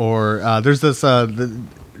 or there's this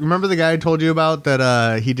remember the guy I told you about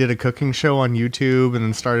that he did a cooking show on YouTube and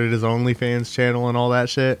then started his OnlyFans channel and all that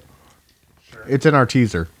shit? Sure. It's in our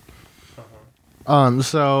teaser.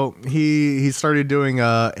 So he started doing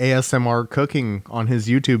ASMR cooking on his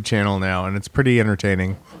YouTube channel now, and it's pretty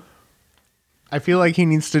entertaining. I feel like he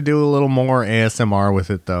needs to do a little more ASMR with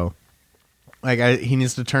it, though. Like, he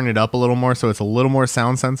needs to turn it up a little more so it's a little more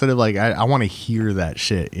sound sensitive. Like, I want to hear that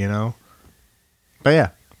shit, But yeah,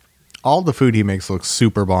 all the food he makes looks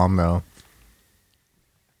super bomb, though.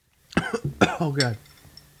 Oh, God.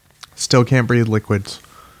 Still can't breathe liquids.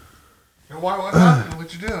 Why? What happened?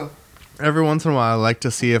 What'd you do? Every once in a while, I like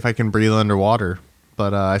to see if I can breathe underwater.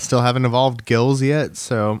 But I still haven't evolved gills yet,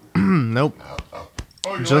 so nope.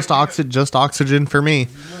 Just oxygen for me. You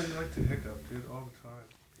like to hiccup, dude, all the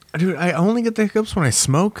time. Dude, I only get the hiccups when I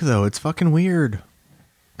smoke, though. It's fucking weird.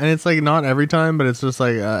 And it's like not every time, but it's just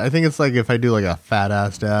like I think it's like if I do like a fat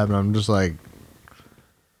ass dab, and I'm just like,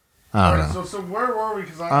 I don't know. So where were we?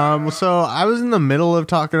 So I was in the middle of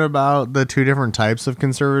talking about the two different types of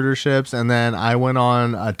conservatorships, and then I went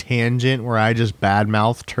on a tangent where I just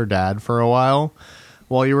badmouthed her dad for a while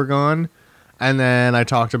you were gone. And then I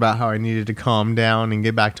talked about how I needed to calm down and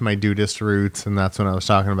get back to my Dudist roots, and that's when I was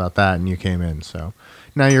talking about that, and you came in. So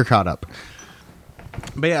now you're caught up.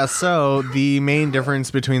 But yeah, so the main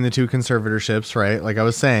difference between the two conservatorships, right, like I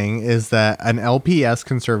was saying, is that an LPS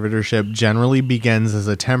conservatorship generally begins as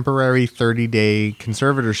a temporary 30-day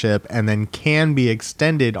conservatorship and then can be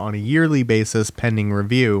extended on a yearly basis pending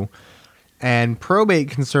review. And probate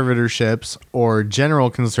conservatorships, or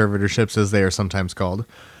general conservatorships as they are sometimes called,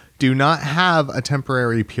 do not have a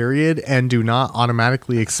temporary period and do not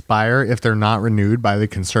automatically expire if they're not renewed by the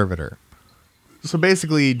conservator. So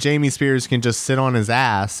basically, Jamie Spears can just sit on his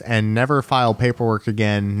ass and never file paperwork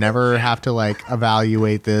again, never have to like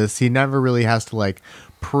evaluate this. He never really has to like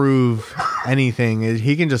prove anything.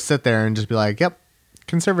 He can just sit there and just be like, yep,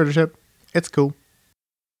 conservatorship, it's cool.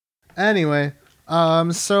 Anyway,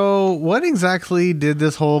 so what exactly did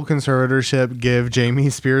this whole conservatorship give Jamie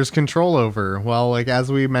Spears control over? Well, like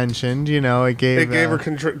as we mentioned, it gave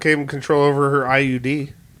him control over her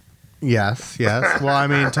IUD. Yes. Well, I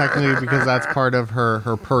mean, technically because that's part of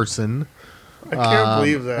her person. I can't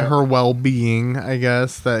believe that. Her well-being, I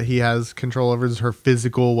guess, that he has control over is her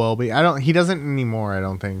physical well-being. He doesn't anymore, I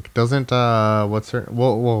don't think. Doesn't, what's her,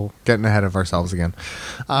 we'll getting ahead of ourselves again.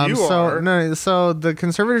 So the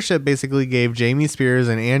conservatorship basically gave Jamie Spears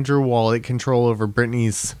and Andrew Wallach control over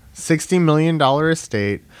Britney's $60 million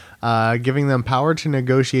estate, giving them power to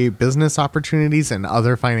negotiate business opportunities and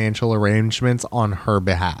other financial arrangements on her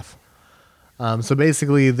behalf. So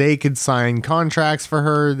basically, they could sign contracts for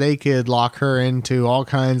her. They could lock her into all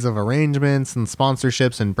kinds of arrangements and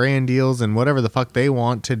sponsorships and brand deals and whatever the fuck they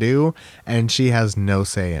want to do, and she has no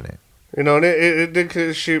say in it. You know, and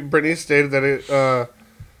Britney stated that it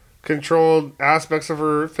controlled aspects of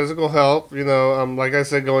her physical health. You know, like I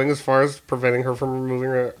said, going as far as preventing her from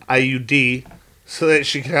removing her IUD so that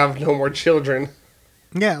she could have no more children.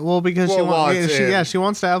 Yeah, well, because she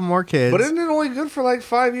wants to have more kids. But isn't it only good for like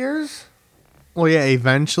 5 years? Well, yeah,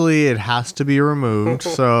 eventually it has to be removed.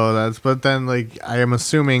 But then, like, I am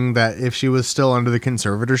assuming that if she was still under the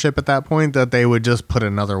conservatorship at that point, that they would just put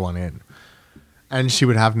another one in. And she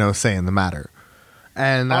would have no say in the matter.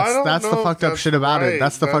 And that's the fucked up shit about it.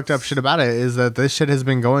 That's the fucked up shit about it, is that this shit has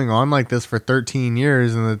been going on like this for 13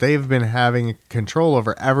 years and that they've been having control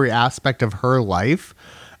over every aspect of her life.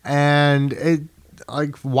 And it,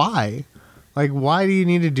 like, why? Like, why do you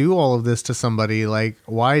need to do all of this to somebody? Like,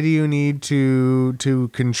 why do you need to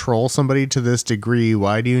control somebody to this degree?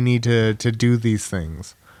 Why do you need to do these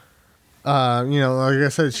things? Like I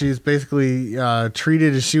said, she's basically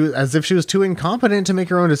treated as if she was too incompetent to make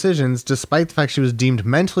her own decisions, despite the fact she was deemed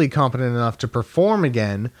mentally competent enough to perform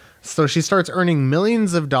again. So she starts earning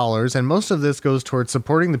millions of dollars, and most of this goes towards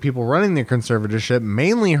supporting the people running the conservatorship,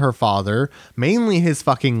 mainly her father, mainly his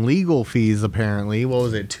fucking legal fees, apparently. What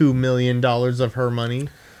was it, $2 million of her money?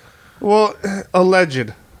 Well,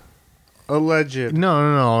 alleged.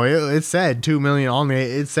 No. It said $2 million on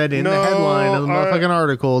it. It said in the headline of the motherfucking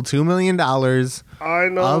article, $2 million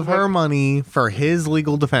of her money for his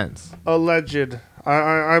legal defense. Alleged.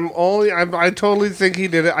 I totally think he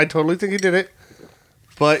did it.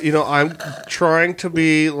 But, you know, I'm trying to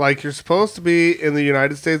be like you're supposed to be in the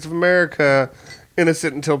United States of America,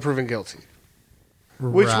 innocent until proven guilty.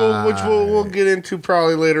 Which we'll get into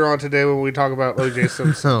probably later on today when we talk about O.J.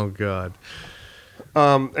 Simpson. Oh, God.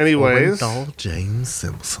 Anyways. Orenthal James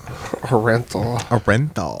Simpson. Orenthal.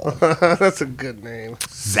 That's a good name.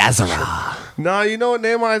 Zazara. No, you know what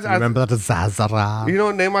name remember that Zazara? You know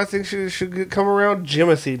what name I think should come around?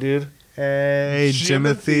 Jimothy, dude. Hey,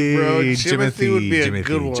 Jimothy, bro. Jimothy would be a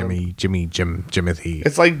good one. Jimothy.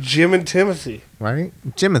 It's like Jim and Timothy. Right?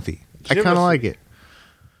 Jimothy. I kind of like it.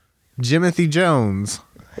 Jimothy Jones.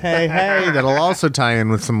 Hey, that'll also tie in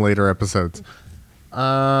with some later episodes. So,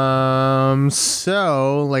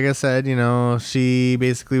 like I said, you know, she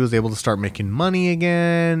basically was able to start making money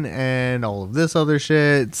again and all of this other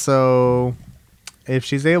shit. So, if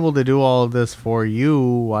she's able to do all of this for you,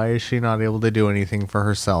 why is she not able to do anything for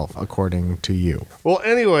herself, according to you? Well,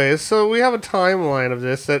 anyways, so we have a timeline of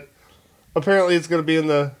this that apparently it's going to be in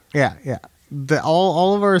the... Yeah.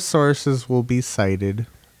 All of our sources will be cited.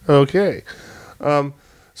 Okay.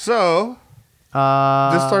 So...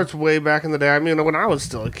 this starts way back in the day. I mean, when I was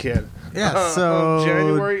still a kid. Yeah, so...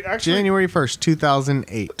 January 1st,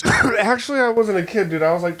 2008. Actually, I wasn't a kid, dude.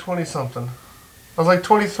 I was like 20-something. I was like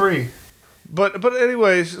 23. But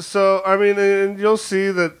anyways, so, I mean, and you'll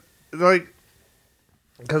see that, like,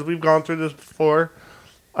 because we've gone through this before,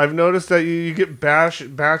 I've noticed that you get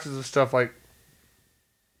batches of stuff, like,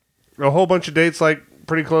 a whole bunch of dates, like,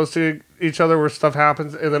 pretty close to each other where stuff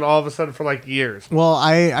happens, and then all of a sudden for, like, years. Well,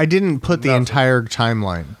 I didn't put the entire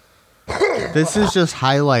timeline. This is just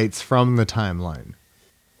highlights from the timeline.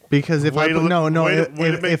 Because if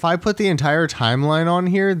if I put the entire timeline on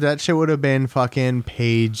here, that shit would have been fucking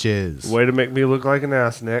pages. Way to make me look like an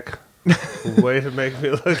ass, Nick. Way to make me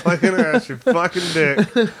look like an ass, you fucking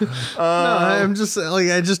dick. No, I'm just like,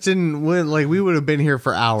 I just didn't like, we would have been here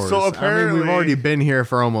for hours. So apparently, we've already been here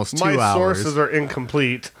for almost 2 hours. My sources are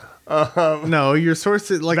incomplete. No, your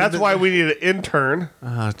sources, like, that's why we need an intern.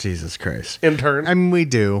 Oh, Jesus Christ. Intern. I mean, we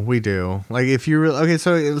do. Like, if you okay,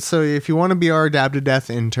 so if you want to be our Dab to Death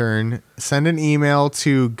intern, send an email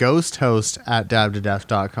to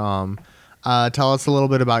ghosthost@dabtodeath.com. Tell us a little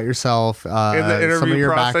bit about yourself. In the interview some of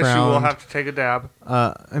your process, background. you will have to take a dab.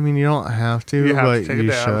 I mean, you don't have to, but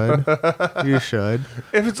you should. You should.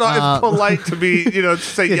 If it's polite to be, to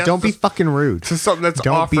say yes. Don't be fucking rude to something that's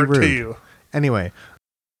offered to you. Anyway.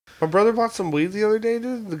 My brother bought some weed the other day,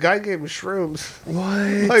 dude. The guy gave me shrooms.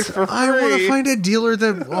 What? Like, for free. I want to find a dealer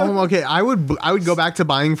that... okay. I would go back to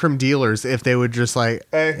buying from dealers if they would just like,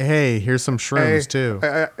 hey, here's some shrooms too.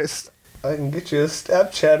 I can get you a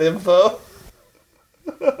Snapchat info.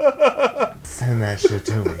 Send that shit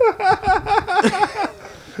to me.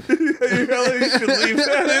 You should leave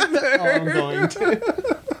that in there. I'm going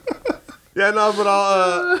to. Yeah, no, but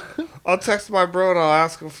I'll text my bro and I'll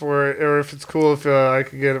ask him for it, or if it's cool if I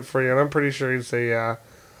could get it for you. And I'm pretty sure he'd say yeah.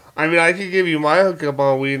 I mean, I could give you my hookup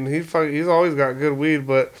on weed, and he's always got good weed,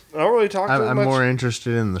 but I don't really talk to him I'm much. more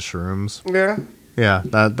interested in the shrooms. Yeah. Yeah,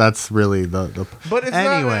 that's really the. But it's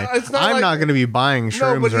anyway, not, it's not I'm like, not going to be buying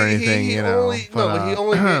shrooms but or anything, he you know. only, but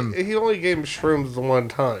he only gave him shrooms the one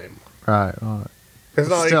time. Right. It's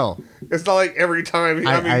not Still. like it's not like every time.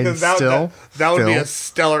 I mean, because that would be a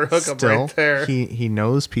stellar hookup Still, right there. he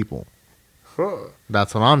knows people. Huh.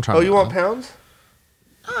 That's what I'm trying. Oh, to you do. want pounds?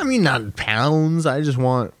 I mean, not pounds. I just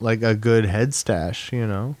want like a good head stash, you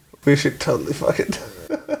know. We should totally fucking.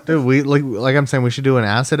 Dude, we like I'm saying, we should do an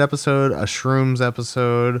acid episode, a shrooms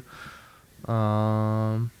episode.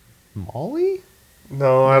 Molly?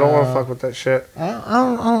 No, I don't want to fuck with that shit.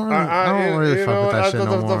 I don't really fuck with that shit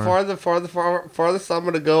no more. The farthest I'm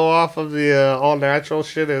gonna go off of the all natural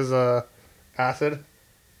shit is acid.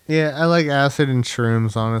 Yeah, I like acid and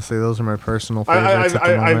shrooms. Honestly, those are my personal favorites at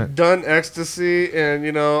the moment. I've done ecstasy, and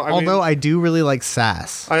you know, I do really like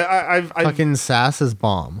sass. Fucking sass is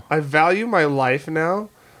bomb. I value my life now.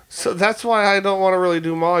 So that's why I don't want to really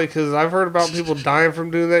do Molly, because I've heard about people dying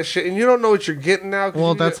from doing that shit, and you don't know what you're getting now.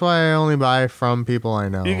 Well, that's why I only buy from people I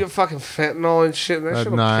know. You get fucking fentanyl and shit, and that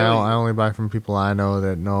shit will kill you. I only buy from people I know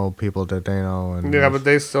that know people that they know. And yeah, but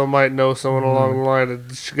they still might know someone along the line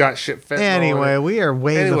that got shit fentanyl. Anyway, we are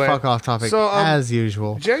way the fuck off topic, as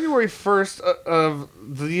usual. January 1st of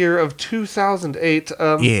the year of 2008.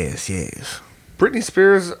 Yes. Britney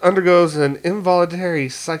Spears undergoes an involuntary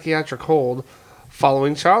psychiatric hold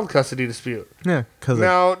following child custody dispute. Yeah, because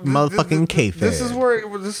motherfucking kayfabe. This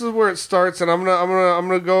is where it starts, and I'm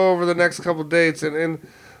gonna go over the next couple dates and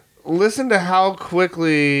listen to how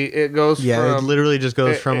quickly it goes. Yeah, it literally just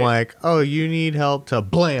goes from you need help to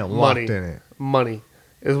blam, money. Locked in it. Money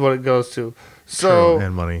is what it goes to. So true,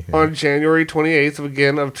 and money. Yeah. On January 28th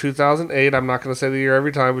of 2008, I'm not gonna say the year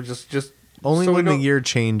every time, but just only so when the year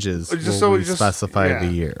changes will we specify the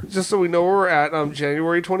year. Just so we know where we're at.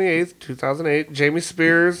 January 28th, 2008, Jamie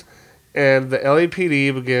Spears and the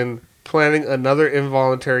LAPD begin planning another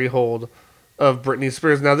involuntary hold of Britney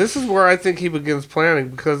Spears. Now, this is where I think he begins planning,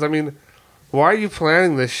 because, I mean, why are you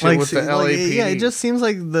planning this shit with the LAPD? Yeah, it just seems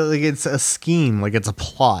like it's a scheme, like it's a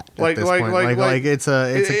plot at this point. Like it's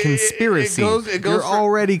a conspiracy. You're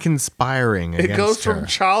already conspiring against her. It goes from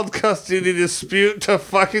child custody dispute to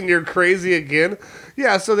fucking you're crazy again.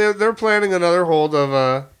 Yeah, so they're planning another hold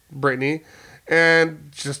of Britney,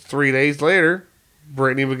 and just 3 days later,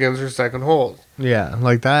 Britney begins her second hold. Yeah,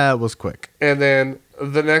 like that was quick. And then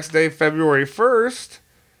the next day, February 1st,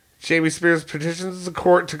 Jamie Spears petitions the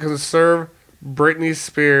court to conserve Britney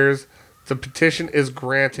Spears. The petition is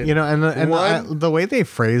granted. You know, and the way they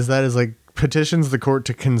phrase that is like petitions the court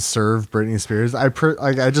to conserve Britney Spears. I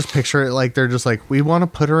just picture it like they're just like, we want to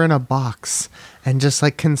put her in a box and just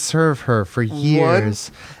like conserve her for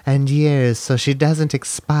years and years so she doesn't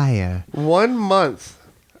expire. 1 month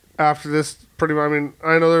after this, pretty much. I mean,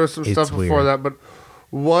 I know there was some stuff before that, but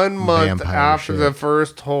 1 month after the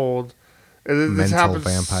first hold, this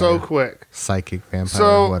happens so quick. Psychic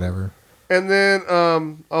vampire, whatever. And then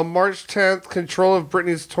on March 10th, control of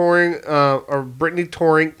Britney's touring, or Britney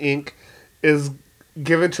Touring Inc., is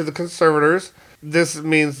given to the conservators. This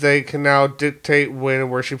means they can now dictate when and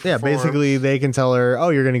where she performs. Yeah, basically they can tell her, oh,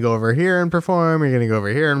 you're going to go over here and perform, you're going to go over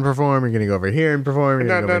here and perform, you're going to go over here and perform, you're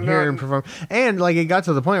going to go over here and perform. And like it got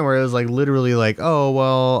to the point where it was like literally like, oh,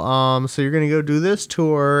 well, so you're going to go do this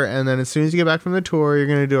tour, and then as soon as you get back from the tour, you're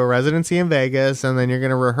going to do a residency in Vegas, and then you're going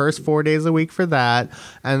to rehearse 4 days a week for that,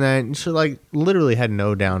 and then she like literally had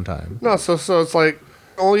no downtime. No, so it's like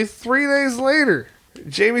only 3 days later,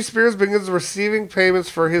 Jamie Spears begins receiving payments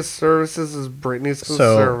for his services as Britney's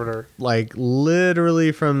conservator. So, like,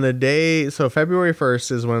 literally from the day... So, February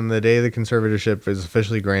 1st is when the day the conservatorship is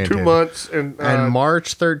officially granted. 2 months. And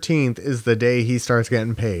March 13th is the day he starts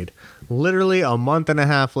getting paid. Literally a month and a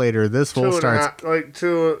half later, this fool starts...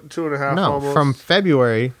 two and a half almost. From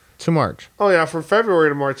February to March. Oh, yeah, from February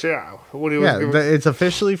to March, yeah. It's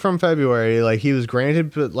officially from February. Like, he was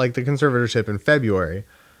granted, like, the conservatorship in February.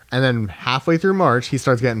 And then halfway through March, he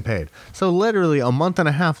starts getting paid. So literally a month and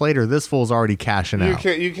a half later, this fool's already cashing out.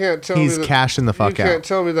 You can't tell me he's cashing the fuck out. You can't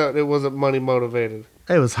tell me that it wasn't money motivated.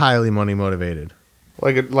 It was highly money motivated.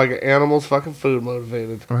 Like an animal's fucking food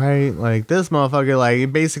motivated. Right? Like this motherfucker,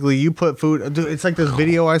 like basically you put food. Dude, it's like this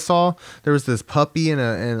video I saw. There was this puppy in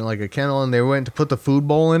like a kennel, and they went to put the food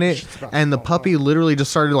bowl in it, and the puppy literally just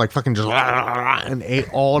started like fucking just and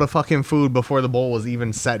ate all the fucking food before the bowl was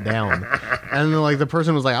even set down. And then like the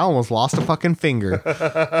person was like, I almost lost a fucking finger.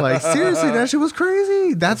 Like seriously, that shit was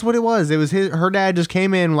crazy. That's what it was. It was her dad just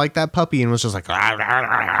came in like that puppy and was just like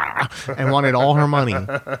and wanted all her money.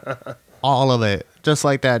 All of it. Just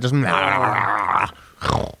like that. Just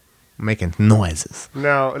making noises.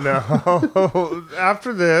 Now,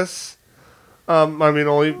 after this,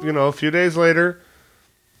 only, a few days later,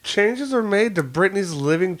 changes are made to Britney's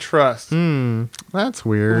living trust. That's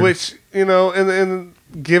weird. Which, in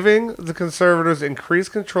giving the conservators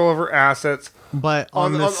increased control of her assets. But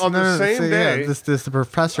on the same day, the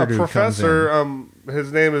professor dude professor, comes in.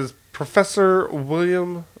 his name is Professor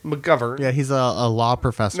William McGovern. Yeah, he's a law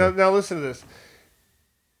professor. Now listen to this.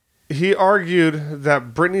 He argued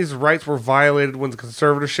that Britney's rights were violated when the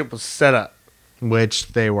conservatorship was set up.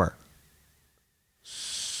 Which they were.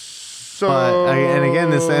 So,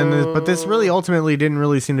 but this really ultimately didn't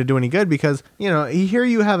really seem to do any good because, here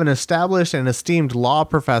you have an established and esteemed law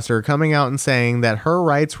professor coming out and saying that her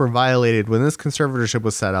rights were violated when this conservatorship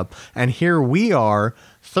was set up. And here we are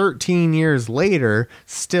 13 years later,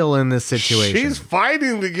 still in this situation. She's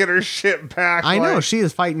fighting to get her shit back. I know she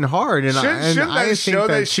is fighting hard, and I think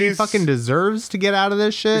that she fucking deserves to get out of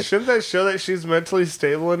this shit. Shouldn't that show that she's mentally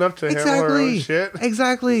stable enough to handle her own shit?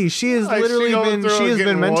 Exactly. She has literally been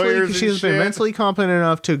mentally competent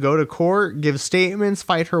enough to go to court, give statements,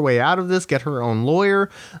 fight her way out of this, get her own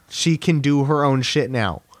lawyer. She can do her own shit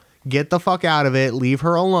now. Get the fuck out of it, leave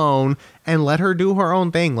her alone, and let her do her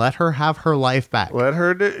own thing. Let her have her life back. Let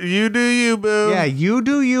her do you, boo. Yeah, you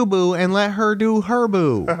do you, boo, and let her do her,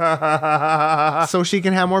 boo. So she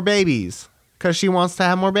can have more babies. Because she wants to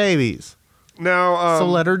have more babies. Now, so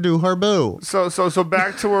let her do her, boo. So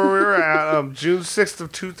back to where we were at, June 6th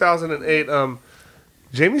of 2008,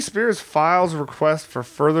 Jamie Spears files a request for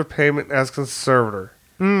further payment as conservator.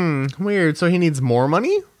 Weird. So he needs more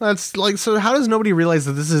money? That's like, so how does nobody realize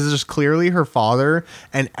that this is just clearly her father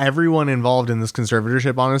and everyone involved in this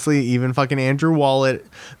conservatorship, honestly, even fucking Andrew Wallet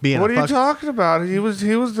being What are you talking about? He was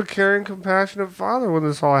the caring, compassionate father when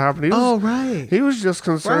this all happened. Right. He was just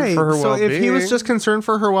concerned for her well-being. So if he was just concerned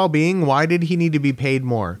for her well-being, why did he need to be paid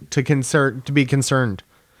more to be concerned?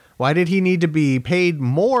 Why did he need to be paid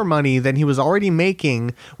more money than he was already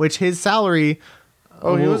making, which his salary...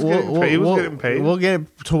 he was getting paid. We'll get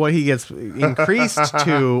to what he gets increased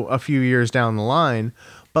to a few years down the line.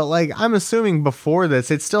 But like, I'm assuming before this,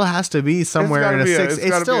 it still has to be somewhere in it's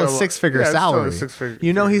still a six-figure salary.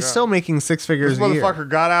 He's still making six figures a year. This motherfucker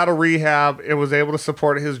got out of rehab and was able to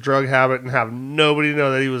support his drug habit and have nobody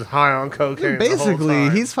know that he was high on cocaine. Basically,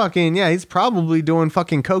 he's probably doing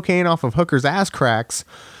fucking cocaine off of hookers' ass cracks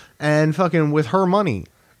and fucking with her money.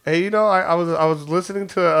 Hey, I was listening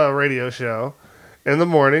to a radio show. In the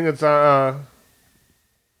morning, it's you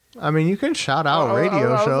can shout out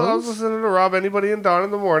radio shows. I was listening to Rob Anybody and Don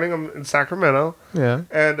in the morning. I'm in Sacramento. Yeah,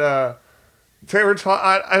 and they were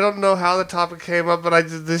I don't know how the topic came up, but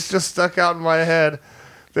this just stuck out in my head.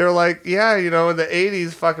 They were like, yeah, in the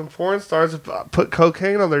 80s, fucking porn stars put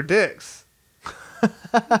cocaine on their dicks.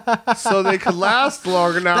 So they could last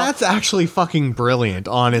longer. Now that's actually fucking brilliant,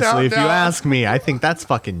 honestly. If you ask me, I think that's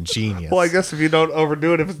fucking genius. Well, I guess if you don't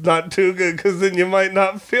overdo it, if it's not too good, because then you might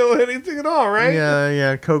not feel anything at all, right?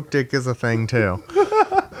 Yeah, coke dick is a thing too.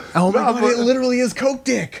 Oh my god, it literally is coke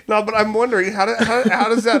dick. No, but I'm wondering how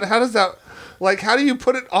does that like, how do you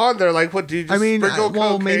put it on there? Like, what do you just sprinkle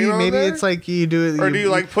cocaine maybe on there? It's like you do it, or do you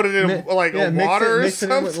like put it in water or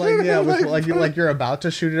something? Like you're about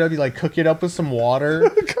to shoot it up. You like cook it up with some water,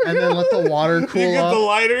 and then let the water cool you get up. The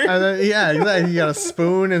lighter, and then exactly. You got a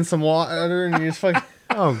spoon and some water, and you just fucking.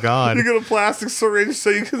 Oh god! You get a plastic syringe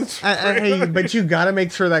so you can. But you gotta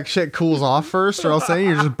make sure that shit cools off first, or else then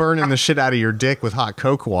you're just burning the shit out of your dick with hot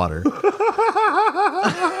Coke water.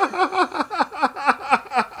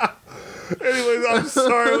 Anyways, I'm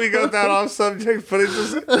sorry we got that off subject, but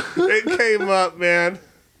it came up, man.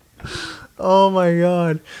 Oh my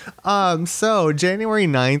god. So January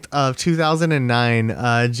 9th of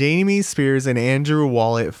 2009, Jamie Spears and Andrew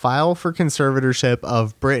Wallet file for conservatorship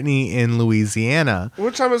of Britney in Louisiana.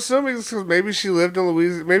 Which I'm assuming is because maybe she lived in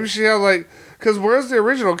Louisiana. Maybe she had Because where's the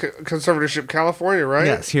original conservatorship? California, right?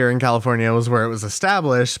 Yes, here in California was where it was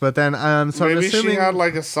established. But then, so I'm Maybe assuming she had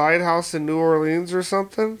like a side house in New Orleans or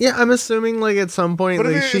something. yeah, I'm assuming like at some point But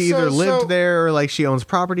like it- she so- either lived so- there or like she owns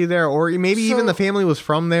property there, or maybe even So- the family was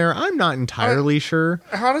from there. I'm not entirely sure.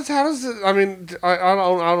 How does it? I mean, I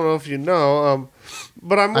don't know if you know.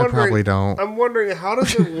 But I'm I wondering. probably don't. I'm wondering how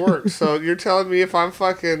does it work? So you're telling me if I'm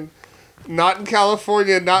fucking not in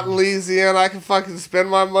California, not in Louisiana, I can fucking spend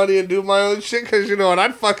my money and do my own shit? Because you know what?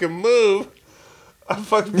 I'd fucking move. I'd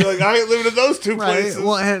fucking be like, I ain't living in those two places.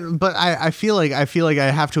 Well, but I feel like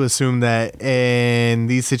I have to assume that in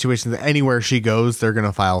these situations, anywhere she goes, they're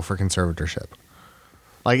gonna file for conservatorship.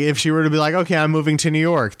 Like if she were to be like, okay, I'm moving to New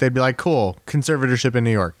York, they'd be like, cool, conservatorship in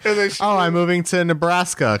New York. And then she I'm moving to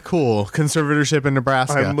Nebraska, cool, conservatorship in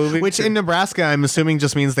Nebraska. I'm moving Which to- in Nebraska, I'm assuming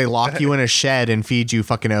just means they lock you in a shed and feed you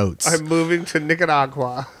fucking oats. I'm moving to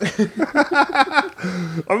Nicaragua.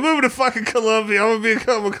 I'm moving to fucking Colombia. I'm gonna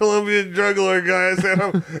become a Colombian drug lord, guys, and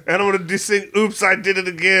I'm gonna sing "Oops, I Did It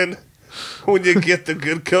Again" when you get the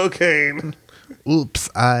good cocaine. Oops,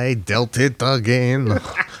 I dealt it again.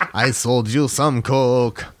 I sold you some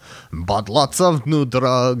coke, bought lots of new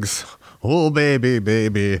drugs. Oh, baby,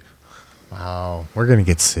 baby. Wow, we're gonna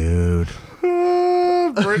get sued.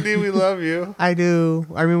 Brittany, we love you. I do.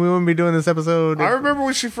 I mean, we wouldn't be doing this episode. I remember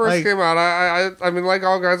when she first Like- came out. I mean, like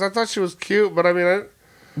all guys, I thought she was cute, but I mean,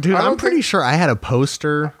 Dude, I don't I'm pretty think- sure I had a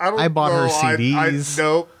poster. I don't. I bought her know, CDs.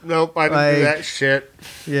 Nope, I didn't do Like- that shit.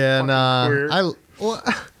 Yeah, Fucking nah. weird.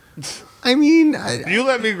 I mean, You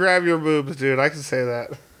let me grab your boobs, dude. I can say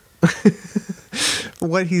that.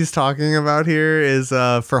 what he's talking about here is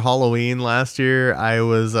for Halloween last year, I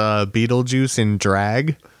was Beetlejuice in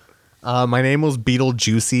drag. My name was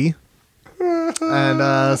Beetlejuicy.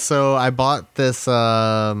 And so I bought this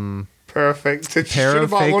Perfect. You pair should have of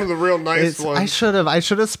bought fake. one of the real nice I ones. should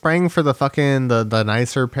have sprang for the fucking the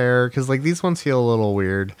nicer pair because like these ones feel a little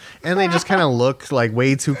weird and they just kind of look like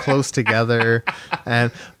way too close together.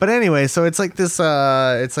 But anyway, so it's like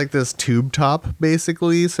this tube top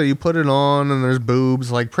basically. So you put it on and there's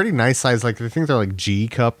boobs, like pretty nice size. Like I think they're like G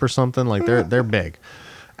cup or something. Like they're big.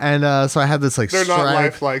 And so I had this like They're not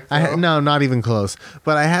striped, lifelike, though. no, not even close.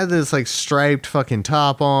 But I had this like striped fucking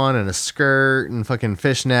top on and a skirt and fucking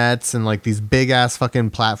fishnets and like these big ass fucking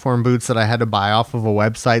platform boots that I had to buy off of a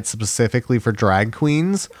website specifically for drag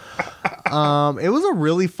queens. It was a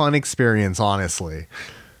really fun experience, honestly.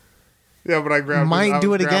 Yeah, but I grabbed. Might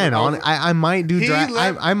do it again. I might do He drag.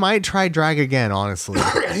 let- I might try drag again, honestly.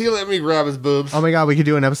 He let me grab his boobs. Oh my god, we could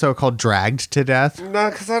do an episode called "Dragged to Death,"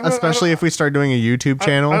 No, because especially if we start doing a YouTube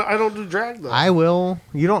channel. I don't do drag though. I will.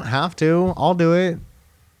 You don't have to. I'll do it.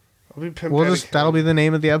 I'll be pimp That'll be the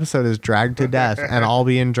name of the episode is Dragged to Death and I'll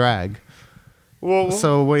be in drag. Well,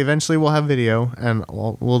 So eventually we'll have video and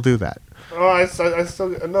we'll do that. oh, I still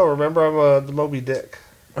no. Remember, I'm the Moby Dick.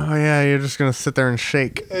 Oh yeah, you're just going to sit there and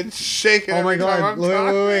shake. And shaking. Oh my every time god. I'm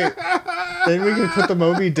Wait, talking. wait. Then we can put the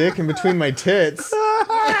Moby Dick in between my tits.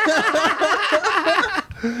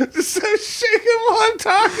 Just shaking while I'm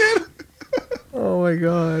talking. Oh my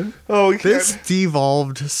god. Oh, we can't. This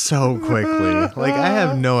devolved so quickly. Like I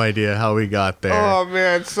have no idea how we got there. Oh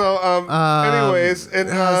man. So anyways, and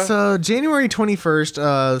So January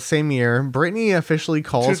 21st, same year, Britney officially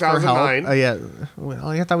calls for help. 2009. Yeah. Well,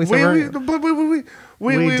 I thought we said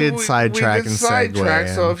we did sidetrack and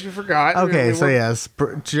segue So in. if you forgot, Okay, so yes,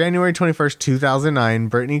 January 21st, 2009,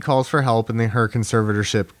 Britney calls for help in her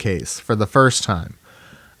conservatorship case for the first time.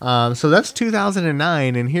 So that's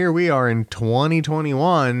 2009, and here we are in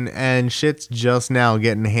 2021, and shit's just now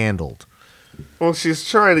getting handled. Well, she's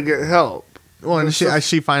trying to get help. Well, and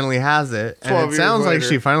she finally has it, 12 and it years sounds like later.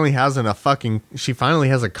 she finally has she finally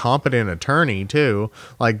has a competent attorney too.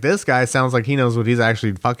 Like this guy sounds like he knows what he's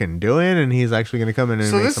actually fucking doing, and he's actually going to come in and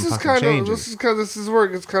So make this some is fucking kind of changes. this is where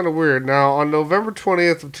it gets kind of weird. Now on November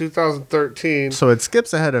 20th of 2013. So it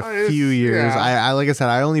skips ahead a It's- few years. yeah. I like I said,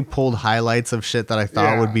 I only pulled highlights of shit that I thought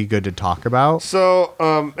Yeah. would be good to talk about. So,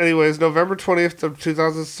 anyways, November 20th of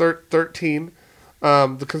 2013,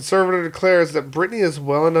 the conservator declares that Britney is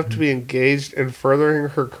well enough to be engaged in furthering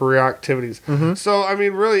her career activities. Mm-hmm. So, I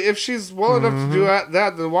mean, really, if she's well enough to do that,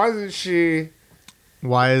 then why isn't she?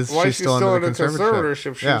 Why is Why she is she still still under in the a conservatorship? conservatorship?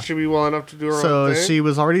 Shouldn't Yeah. she be well enough to do her own So thing? she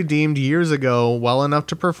was already deemed years ago well enough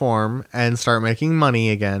to perform and start making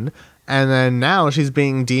money again. And then now she's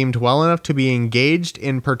being deemed well enough to be engaged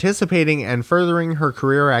in participating and furthering her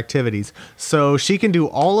career activities. So she can do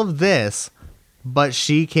all of this, but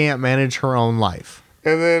she can't manage her own life.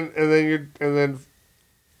 And then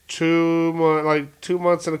 2 months,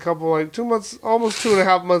 almost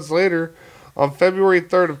 2.5 months later, on February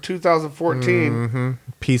 3rd of 2014. Mm-hmm.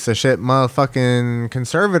 Piece of shit motherfucking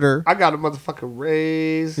conservator. I got a motherfucking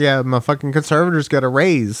raise. Yeah, motherfucking conservator's got a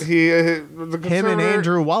raise. Him and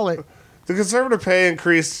Andrew Wallet. The conservative pay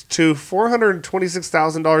increased to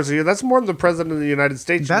 $426,000 a year. That's more than the president of the United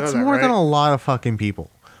States. That's more than a lot of fucking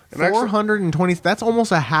people. And actually- 420. That's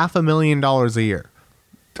almost $500,000 a year.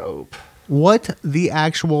 Dope. What the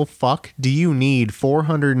actual fuck do you need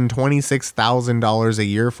 $426,000 a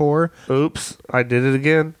year for? Oops, I did it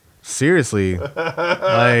again. Seriously.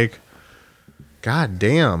 Like, god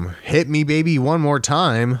damn. Hit me, baby, one more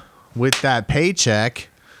time with that paycheck.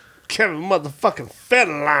 Kevin motherfucking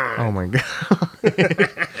Federline. Oh my god.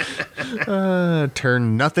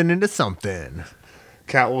 Turn nothing into something.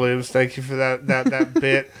 Cat Williams, thank you for that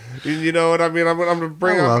bit. You know what I mean? I'm gonna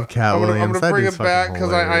bring I up. love Cat I'm Williams. gonna That bring dude's it back fucking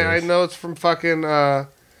because I hilarious. know it's from fucking.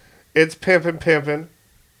 It's pimpin',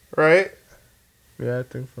 right? Yeah, I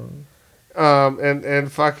think so.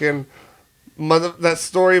 And fucking that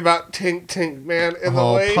story about Tink Tink, man, and the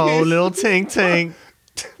way Oh, he's- little Tink Tink.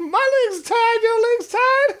 my legs tied, your legs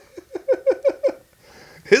tied.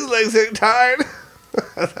 His legs ain't tied.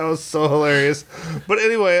 That was so hilarious. But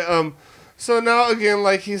anyway, so now again,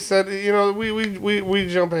 like he said, you know, we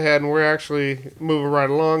jump ahead and we're actually moving right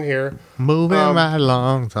along here. Moving right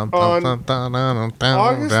along. on August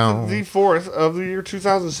the 4th of the year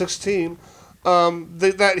 2016,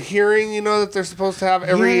 that hearing, you know, that they're supposed to have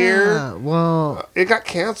every year, Well, it got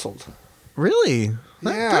canceled. really?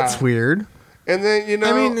 Yeah. That's weird. And then, you know,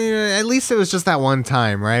 I mean, at least it was just that one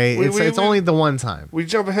time, right? It's only the one time. we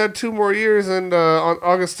jump ahead 2 more years, and on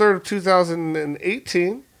August 3rd of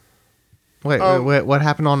 2018, Wait, what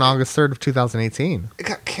happened on August 3rd of 2018? it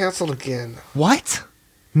got canceled again. What?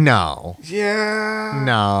 No. Yeah.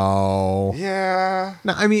 No. Yeah.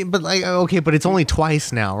 No, I mean, but like, okay, but it's only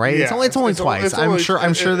twice now, right? Yeah, It's only twice.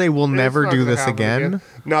 I'm sure they will it's never not do gonna this happen again.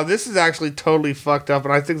 Now, this is actually totally fucked up,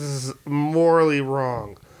 and I think this is morally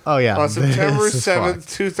wrong. Oh yeah. On September this is 7th, fucked.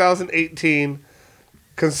 2018,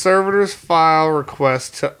 conservators file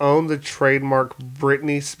request to own the trademark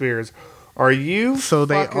Britney Spears. Are you So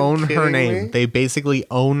they fucking own her kidding name. me? They basically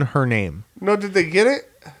own her name. No, did they get it?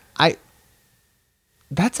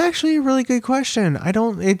 That's actually a really good question.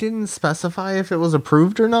 It didn't specify if it was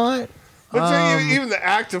approved or not. But even the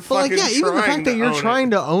act of But like, fucking yeah, even the fact that you're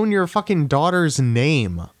trying to own your fucking daughter's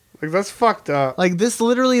name. like, that's fucked up. Like, this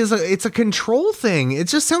literally it's a control thing. It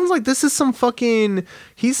just sounds like this is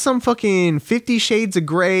he's some fucking 50 Shades of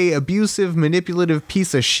Grey, abusive, manipulative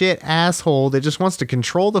piece of shit asshole that just wants to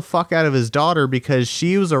control the fuck out of his daughter because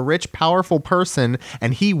she was a rich, powerful person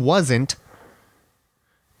and he wasn't.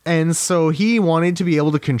 And so he wanted to be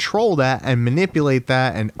able to control that and manipulate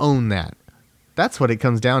that and own that. That's what it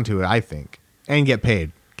comes down to, I think. And get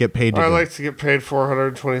paid. Get paid to I'd do it. like to get paid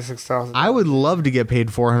 $426,000. I would love to get paid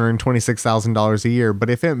 $426,000 a year, but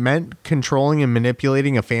if it meant controlling and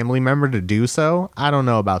manipulating a family member to do so, I don't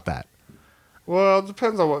know about that. Well, it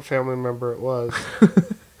depends on what family member it was.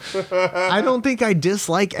 I don't think I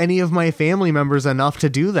dislike any of my family members enough to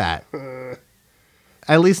do that.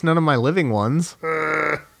 At least none of my living ones.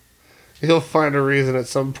 You'll find a reason at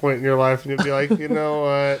some point in your life, and you'll be like, you know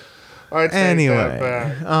what? I take that Anyway,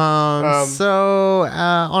 back. so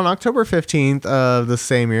on October 15th of the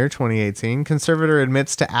same year, 2018, conservator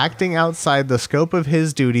admits to acting outside the scope of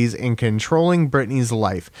his duties in controlling Britney's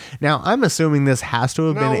life. Now, I'm assuming this has to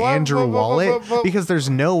have No, been what? Andrew But- Wallet but- because there's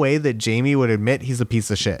no way that Jamie would admit he's a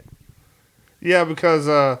piece of shit. Yeah, because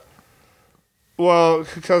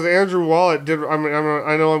Andrew Wallet did. I mean,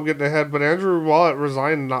 I know I'm getting ahead, but Andrew Wallet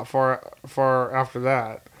resigned not far after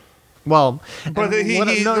that. Well, But and he- what,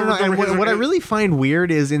 he- no, no, no, the- and his- what I really find weird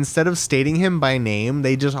is instead of stating him by name,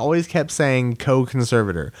 they just always kept saying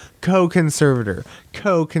co-conservator, co-conservator,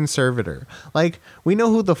 co-conservator. Like, we know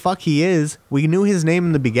who the fuck he is. We knew his name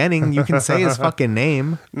in the beginning. You can say his fucking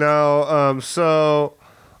name. Now, so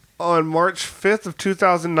on March 5th of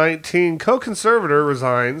 2019, co-conservator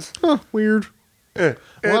resigns. Huh, weird. And,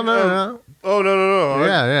 Well, no. Oh, no.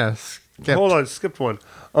 Yeah. Hold on, skipped one.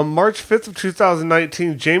 On March 5th of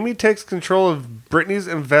 2019, Jamie takes control of Britney's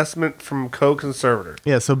investment from co-conservator.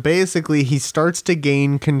 Yeah, so basically he starts to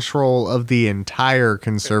gain control of the entire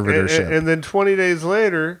conservatorship. And then 20 days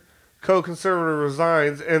later, co-conservator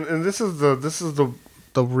resigns, and this is the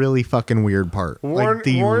the really fucking weird part. warning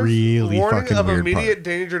Fucking of weird immediate part.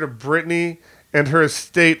 danger to Britney and her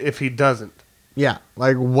estate if he doesn't. Yeah,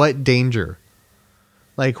 like what danger?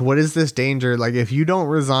 Like, what is this danger? Like, if you don't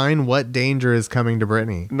resign, what danger is coming to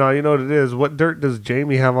Britney? No, you know what it is. What dirt does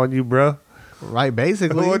Jamie have on you, bro? Right,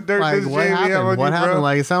 basically. What dirt like, does what Jamie have happened? on What you, happened? bro?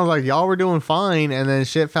 Like, it sounds like y'all were doing fine, and then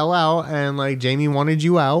shit fell out, and like Jamie wanted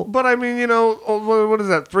you out. But I mean, you know, what is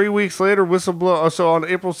that? 3 weeks later, whistleblower. So on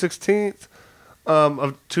April 16th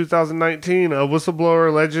of 2019, a whistleblower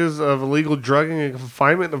alleges of illegal drugging and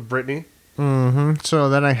confinement of Britney. So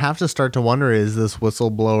then I have to start to wonder: is this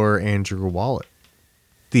whistleblower Andrew Wallet,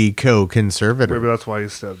 the co-conservator? Maybe that's why he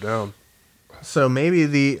stepped down. So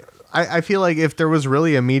maybe I feel like if there was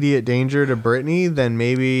really immediate danger to Britney, then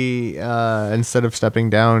maybe instead of stepping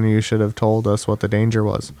down, you should have told us what the danger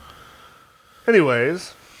was.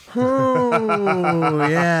 Anyways, Oh,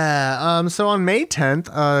 yeah. So on May 10th,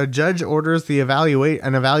 a judge orders an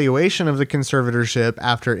evaluation of the conservatorship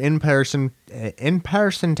after in-person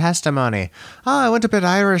testimony. Oh, I went a bit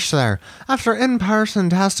Irish there. After in-person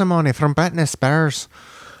testimony from Britney Spears.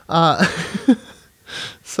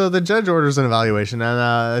 So the judge orders an evaluation, and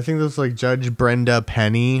I think this was like Judge Brenda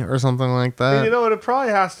Penny or something like that. and you know what? It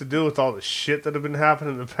probably has to do with all the shit that have been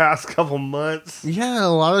happening in the past couple months. Yeah, a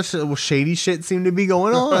lot of shady shit seemed to be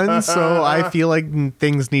going on, so I feel like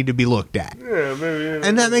things need to be looked at. Yeah, maybe.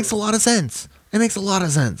 And that makes a lot of sense. It makes a lot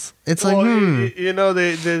of sense. It's Well, like, you know,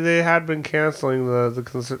 they had been canceling those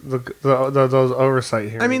oversight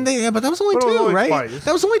hearings. I mean, but that was only But it was two, only right? twice.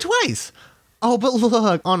 That was only twice. Oh, but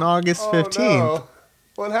look, on August 15th, no.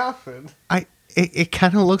 What happened? it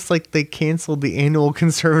kind of looks like they canceled the annual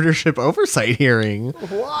conservatorship oversight hearing.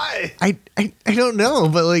 Why? I don't know,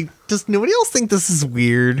 but like, does nobody else think this is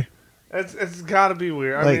weird? It's got to be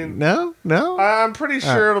weird. I Like, mean, no? I'm pretty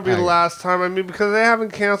sure it'll be the alright. last time. I mean, because they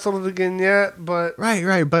haven't canceled it again yet, but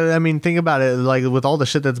Right. But I mean, think about it. Like, with all the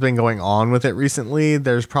shit that's been going on with it recently,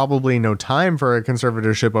 there's probably no time for a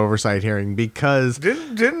conservatorship oversight hearing because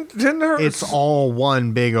didn't her... it's all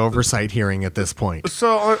one big oversight hearing at this point.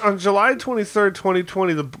 So on July 23rd,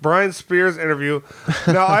 2020, the Brian Spears interview.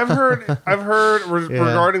 Now I've heard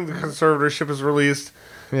regarding the conservatorship is released.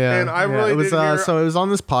 Yeah, And I really it was did hear- so it was on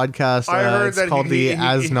this podcast. I heard it's that called he the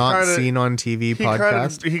As Not kinda- Seen on TV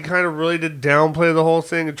podcast. He kind of really did downplay the whole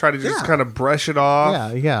thing and try to just Yeah. kind of brush it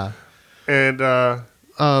off. Yeah. And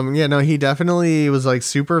He definitely was like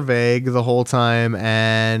super vague the whole time.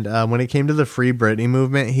 And when it came to the Free Britney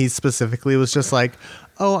movement, he specifically was just like,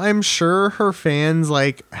 "Oh, I'm sure her fans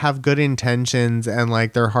like have good intentions and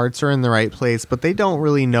like their hearts are in the right place, but they don't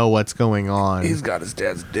really know what's going on." he's got his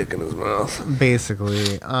dad's dick in his mouth.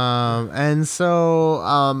 Basically. And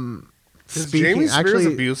so Is Jamie Spears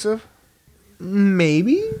abusive?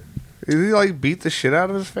 maybe. Is he like beat the shit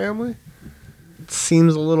out of his family?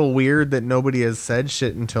 Seems a little weird that nobody has said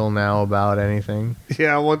shit until now about anything.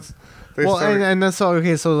 Yeah, once they started. And that's all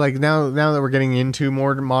okay. So like now that we're getting into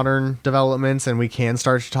more modern developments and we can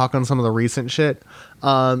start to talk on some of the recent shit.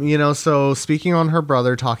 So speaking on her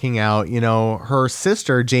brother talking out, her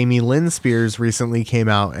sister Jamie Lynn Spears recently came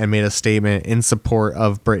out and made a statement in support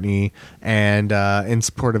of Britney and in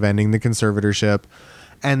support of ending the conservatorship.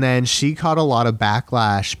 And then she caught a lot of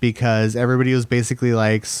backlash because everybody was basically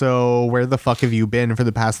like, so where the fuck have you been for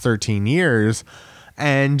the past 13 years?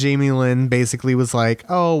 And Jamie Lynn basically was like,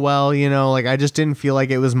 oh, well, I just didn't feel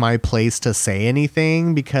like it was my place to say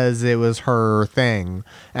anything because it was her thing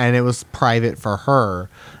and it was private for her.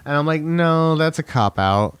 And I'm like, no, that's a cop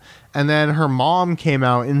out. And then her mom came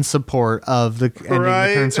out in support of the ending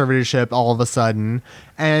the conservatorship all of a sudden.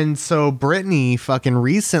 And so Britney fucking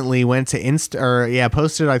recently went to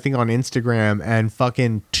posted, I think, on Instagram and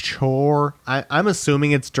fucking tore. I'm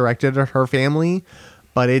assuming it's directed at her family,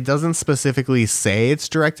 but it doesn't specifically say it's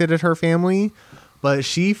directed at her family. But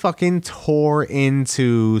she fucking tore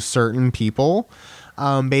into certain people.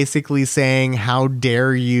 Basically saying, how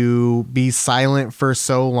dare you be silent for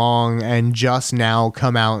so long and just now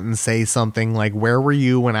come out and say something like, where were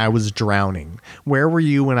you when I was drowning? Where were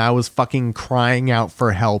you when I was fucking crying out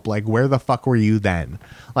for help? Like, where the fuck were you then?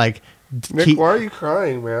 Like, Nick, why are you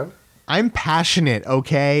crying, man? I'm passionate,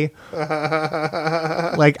 okay?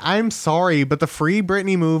 Like, I'm sorry, but the Free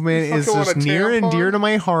Britney movement is just near and dear to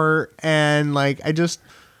my heart. And, like,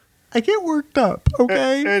 I get worked up,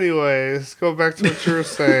 okay? Anyways, go back to what you were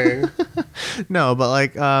saying. No, but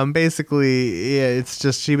like basically, yeah, it's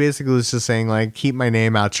just she basically was just saying like, keep my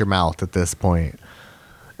name out your mouth at this point.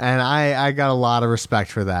 And I got a lot of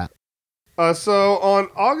respect for that. So on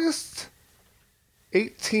August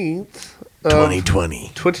 18th,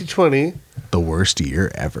 2020. 2020. The worst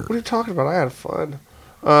year ever. What are you talking about? I had fun.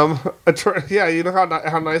 Yeah, you know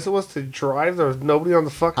how nice it was to drive. There was nobody on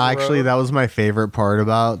the fucking Actually, road. that was my favorite part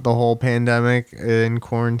about the whole pandemic in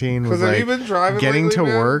quarantine. Was 'Cause have like you been driving getting lately, to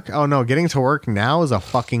man? work. Oh no, getting to work now is a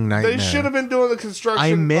fucking nightmare. They should have been doing the construction.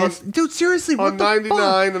 I miss, dude. Seriously, what on the 99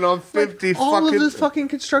 fuck? and on 50. Like, all fucking, of this fucking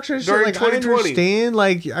construction shit. during Like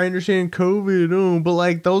 2020. I understand COVID, but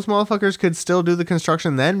like those motherfuckers could still do the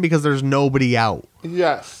construction then because there's nobody out.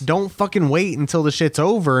 Yes. Don't fucking wait until the shit's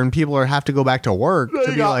over and people have to go back to work to You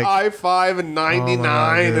be got like, I-5 and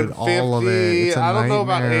 99 dude, and 50. all of it. It's a I don't know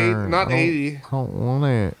about nightmare. not 80. I don't want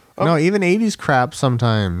it. No, even 80's crap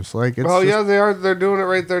sometimes. Like it's Oh just, yeah, they are. They're doing it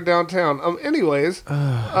right there downtown. Anyways,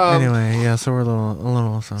 anyway, yeah. So we're a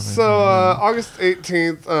little something. so August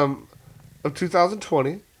 18th of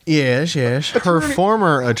 2020. Yes. Her Attorney-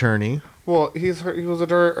 former attorney. Well, he was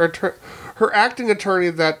her acting attorney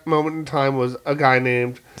at that moment in time was a guy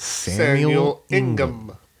named Samuel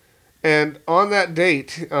Ingham. And on that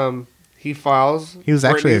date, he files. He was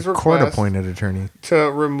actually Britney's a request court-appointed attorney. to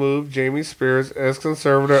remove Jamie Spears as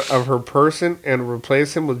conservator of her person and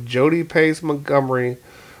replace him with Jody Pace Montgomery,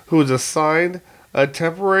 who was assigned a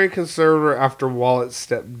temporary conservator after Wallet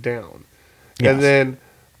stepped down. Yes. And then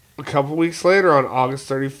a couple weeks later, on August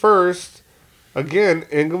 31st, again,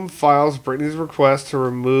 Ingham files Britney's request to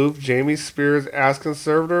remove Jamie Spears as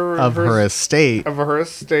conservator Of her estate,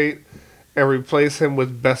 and replace him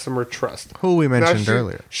with Bessemer Trust. who we mentioned Now,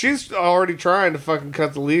 earlier. She's already trying to fucking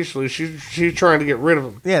cut the leash loose. She's trying to get rid of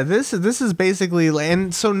him. Yeah, this is basically,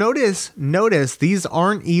 and so notice these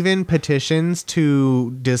aren't even petitions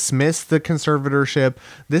to dismiss the conservatorship.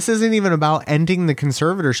 This isn't even about ending the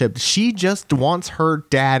conservatorship. She just wants her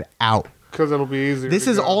dad out. Because it'll be easier. This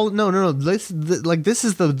to is go. all no. This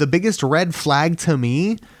is the biggest red flag to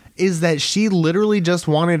me is that she literally just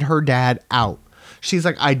wanted her dad out. She's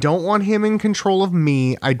like, I don't want him in control of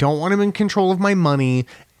me. I don't want him in control of my money.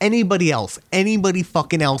 Anybody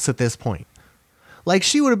fucking else at this point. Like,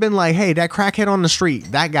 she would have been like, hey, that crackhead on the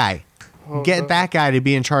street, that guy, get that guy to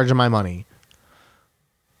be in charge of my money.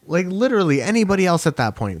 Like, literally anybody else at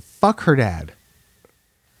that point. Fuck her dad.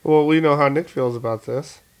 Well, we know how Nick feels about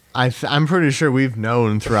this. I'm pretty sure we've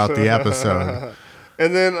known throughout the episode.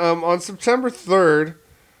 And then on September 3rd,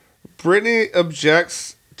 Britney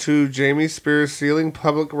objects to Jamie Spears sealing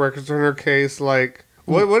public records in her case. Like,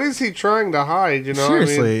 what is he trying to hide? You know,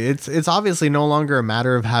 Seriously, it's obviously no longer a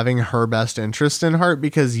matter of having her best interest in heart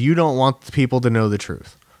because you don't want people to know the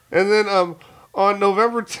truth. And then on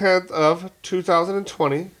November 10th of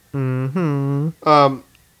 2020,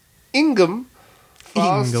 Ingham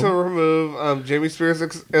files to remove Jamie Spears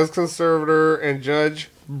as conservator, and Judge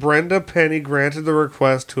Brenda Penny granted the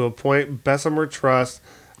request to appoint Bessemer Trust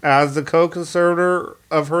as the co-conservator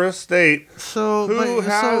of her estate, who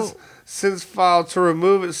has since filed to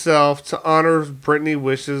remove itself to honor Britney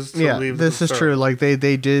wishes to leave the this is true. Like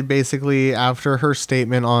they did basically after her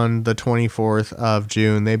statement on the 24th of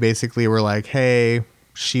June, they basically were like, hey,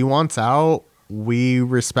 she wants out. We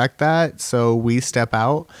respect that, so we step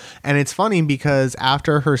out. And it's funny because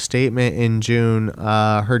after her statement in June,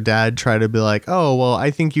 her dad tried to be like, oh, well,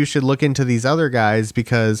 I think you should look into these other guys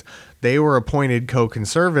because they were appointed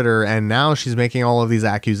co-conservator and now she's making all of these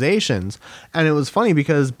accusations. And it was funny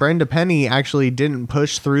because Brenda Penny actually didn't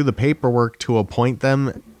push through the paperwork to appoint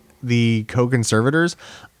them the co-conservators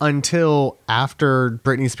until after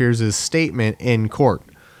Britney Spears' statement in court.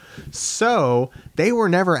 So they were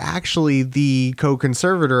never actually the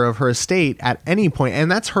co-conservator of her estate at any point,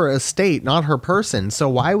 and that's her estate, not her person. So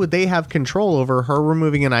why would they have control over her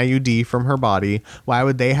removing an IUD from her body? Why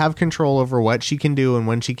would they have control over what she can do and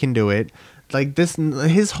when she can do it? Like this,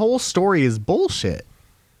 his whole story is bullshit.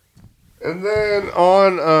 And then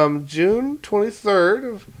on June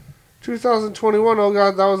 23rd of 2021, oh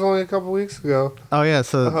god, that was only a couple weeks ago. Oh yeah,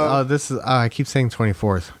 so this is I keep saying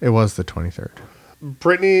 24th. It was the 23rd.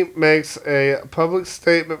 Britney makes a public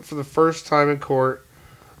statement for the first time in court,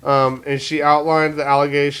 and she outlined the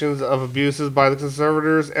allegations of abuses by the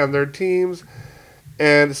conservators and their teams,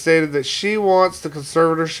 and stated that she wants the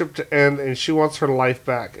conservatorship to end and she wants her life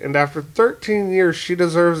back. And after 13 years, she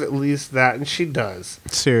deserves at least that, and she does.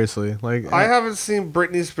 Seriously, like I haven't seen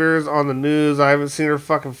Britney Spears on the news. I haven't seen her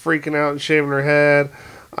fucking freaking out and shaving her head.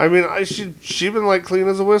 I mean, she been like clean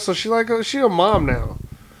as a whistle. She a mom now.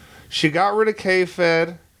 She got rid of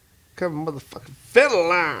K-Fed. Got a motherfucking fiddle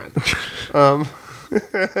line.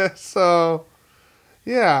 So,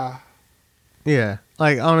 yeah. Yeah.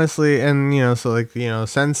 Like, honestly, and,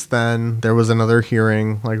 since then, there was another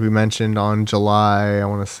hearing, like we mentioned, on July, I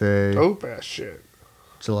want to say... Dope ass shit.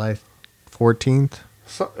 July 14th?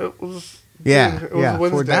 So, it was... Yeah,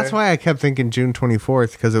 Wednesday. That's why I kept thinking June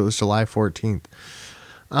 24th, because it was July 14th.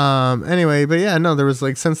 Anyway, but yeah, no, there was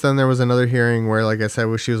like since then there was another hearing where, like I said,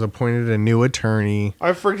 where she was appointed a new attorney.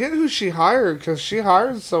 I forget who she hired because she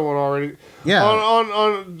hired someone already. Yeah.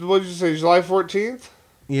 On what did you say? July 14th.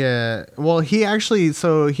 Yeah. Well, he actually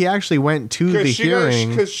went to the hearing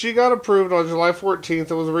Because she got approved on July 14th.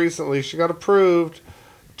 It was recently. She got approved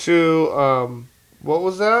to what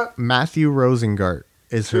was that? Matthew Rosengart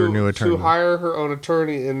is her new attorney. To hire her own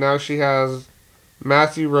attorney, and now she has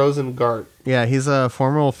Matthew Rosengart. Yeah, he's a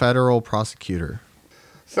former federal prosecutor.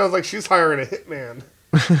 Sounds like she's hiring a hitman.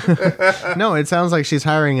 No, it sounds like she's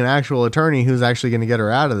hiring an actual attorney who's actually going to get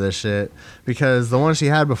her out of this shit, because the one she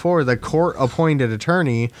had before, the court-appointed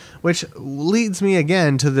attorney, which leads me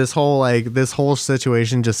again to this whole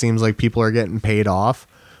situation just seems like people are getting paid off,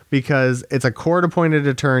 because it's a court-appointed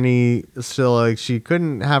attorney. Still, like, she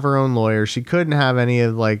couldn't have her own lawyer. She couldn't have any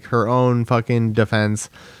of, like, her own fucking defense.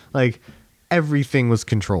 Like, everything was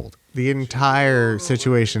controlled. The entire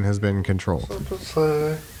situation has been controlled.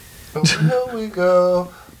 Here we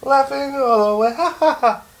go, laughing all the way.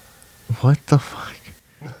 What the fuck?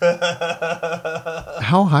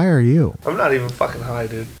 How high are you? I'm not even fucking high,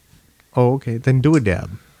 dude. Oh, okay. Then do a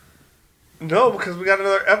dab. No, because we got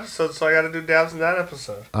another episode, so I got to do dabs in that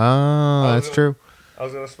episode. Oh, that's true. I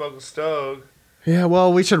was gonna smoke a stove. Yeah,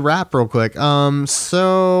 well, we should wrap real quick.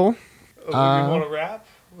 So. Would you want to wrap?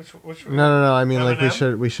 Which No. I mean, M&M? like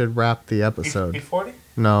we should wrap the episode. E40?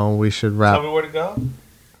 No, we should wrap. Tell me where to go.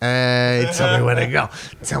 Hey, tell me when to go.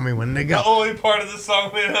 Tell me when to The go. only part of the song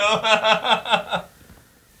we know.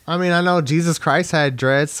 I mean, I know Jesus Christ had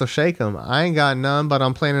dreads, so shake them. I ain't got none, but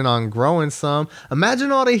I'm planning on growing some.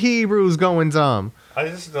 Imagine all the Hebrews going dumb. I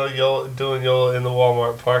just know you're doing YOLO in the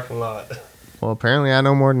Walmart parking lot. Well, apparently I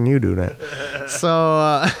know more than you do that.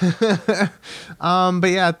 So, but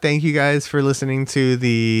yeah, thank you guys for listening to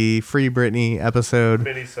the Free Britney episode.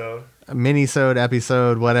 Minisode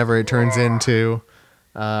episode, whatever it turns into.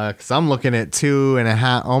 Because I'm looking at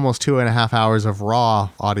almost 2.5 hours of raw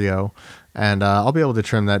audio. And I'll be able to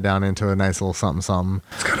trim that down into a nice little something.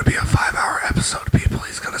 It's going to be a 5-hour episode, people.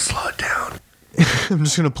 He's going to slow it down. I'm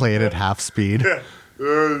just going to play it at half speed.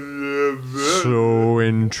 So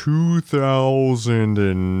in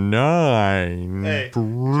 2009,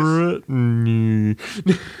 Britney.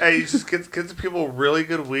 Hey, you just get the people really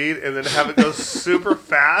good weed and then have it go super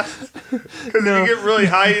fast. Because if you get really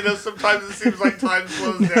high, sometimes it seems like time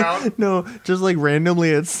slows down. No, just like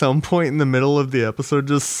randomly at some point in the middle of the episode,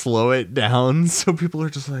 just slow it down so people are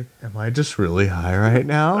just like, am I just really high right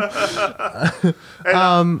now? I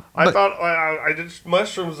thought I did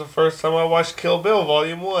mushrooms the first time I watched Kill Bill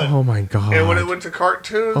Volume 1. Oh my god. And when it went to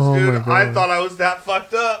cartoons, dude, I thought I was that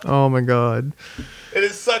fucked up. Oh my god. And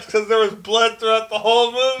it sucks because there was blood throughout the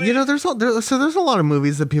whole movie. You know, there's a lot of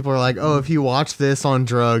movies that people are like, oh, if you watch this on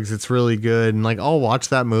drugs, it's really good. And like, I'll watch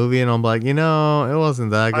that movie and I'm like, it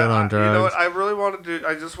wasn't that good on drugs. You know what? I really want to do,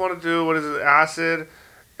 I just want to do, what is it, Acid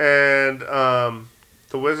and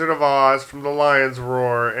The Wizard of Oz from The Lion's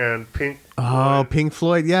Roar and Pink Floyd. Oh, Pink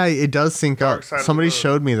Floyd. Yeah, it does sync up. Somebody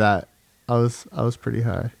showed me that. I was pretty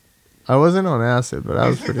high. I wasn't on acid, but I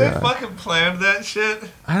was pretty high. They fucking planned that shit?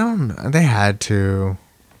 I don't know. They had to.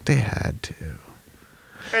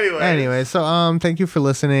 Anyway, so thank you for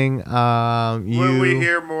listening. When we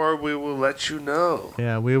hear more, we will let you know.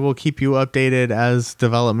 Yeah, we will keep you updated as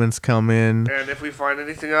developments come in. And if we find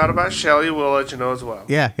anything out about Shelly, we'll let you know as well.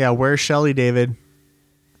 Yeah. Where's Shelly, David?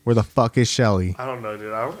 Where the fuck is Shelly? I don't know,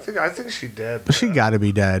 dude. I think she's dead. Bro. She got to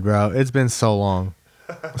be dead, bro. It's been so long.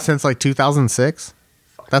 Since like 2006?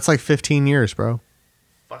 That's like 15 years, bro.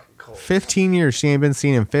 Fucking cold. 15 years. She ain't been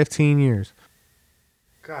seen in 15 years.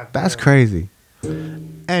 God damn. That's crazy.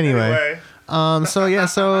 Anyway. So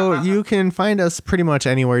you can find us pretty much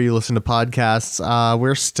anywhere you listen to podcasts.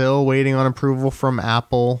 We're still waiting on approval from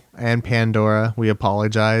Apple and Pandora. We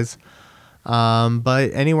apologize. But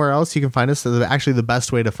anywhere else you can find us. Actually, the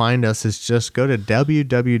best way to find us is just go to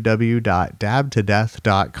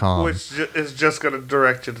www.dabtodeath.com. Which is just going to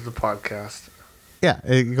direct you to the podcast. Yeah,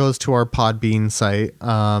 it goes to our Podbean site.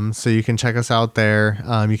 So you can check us out there.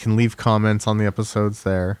 You can leave comments on the episodes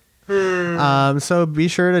there. So be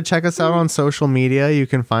sure to check us out on social media. You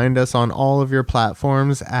can find us on all of your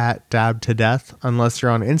platforms at Dab to Death. Unless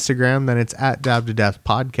you're on Instagram, then it's at Dab to Death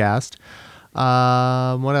Podcast.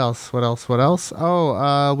 What else?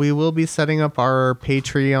 Oh, we will be setting up our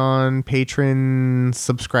Patreon patron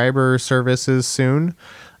subscriber services soon.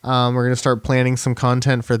 We're going to start planning some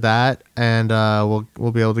content for that, and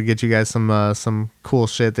we'll be able to get you guys some cool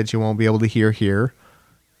shit that you won't be able to hear here.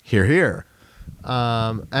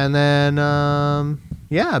 And then,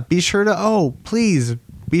 please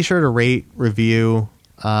be sure to rate, review,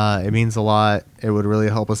 It means a lot. It would really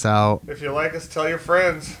help us out. If you like us, tell your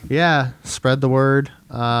friends. Yeah, spread the word.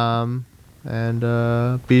 And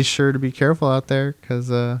be sure to be careful out there because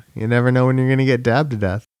you never know when you're going to get dabbed to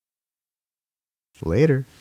death. Later.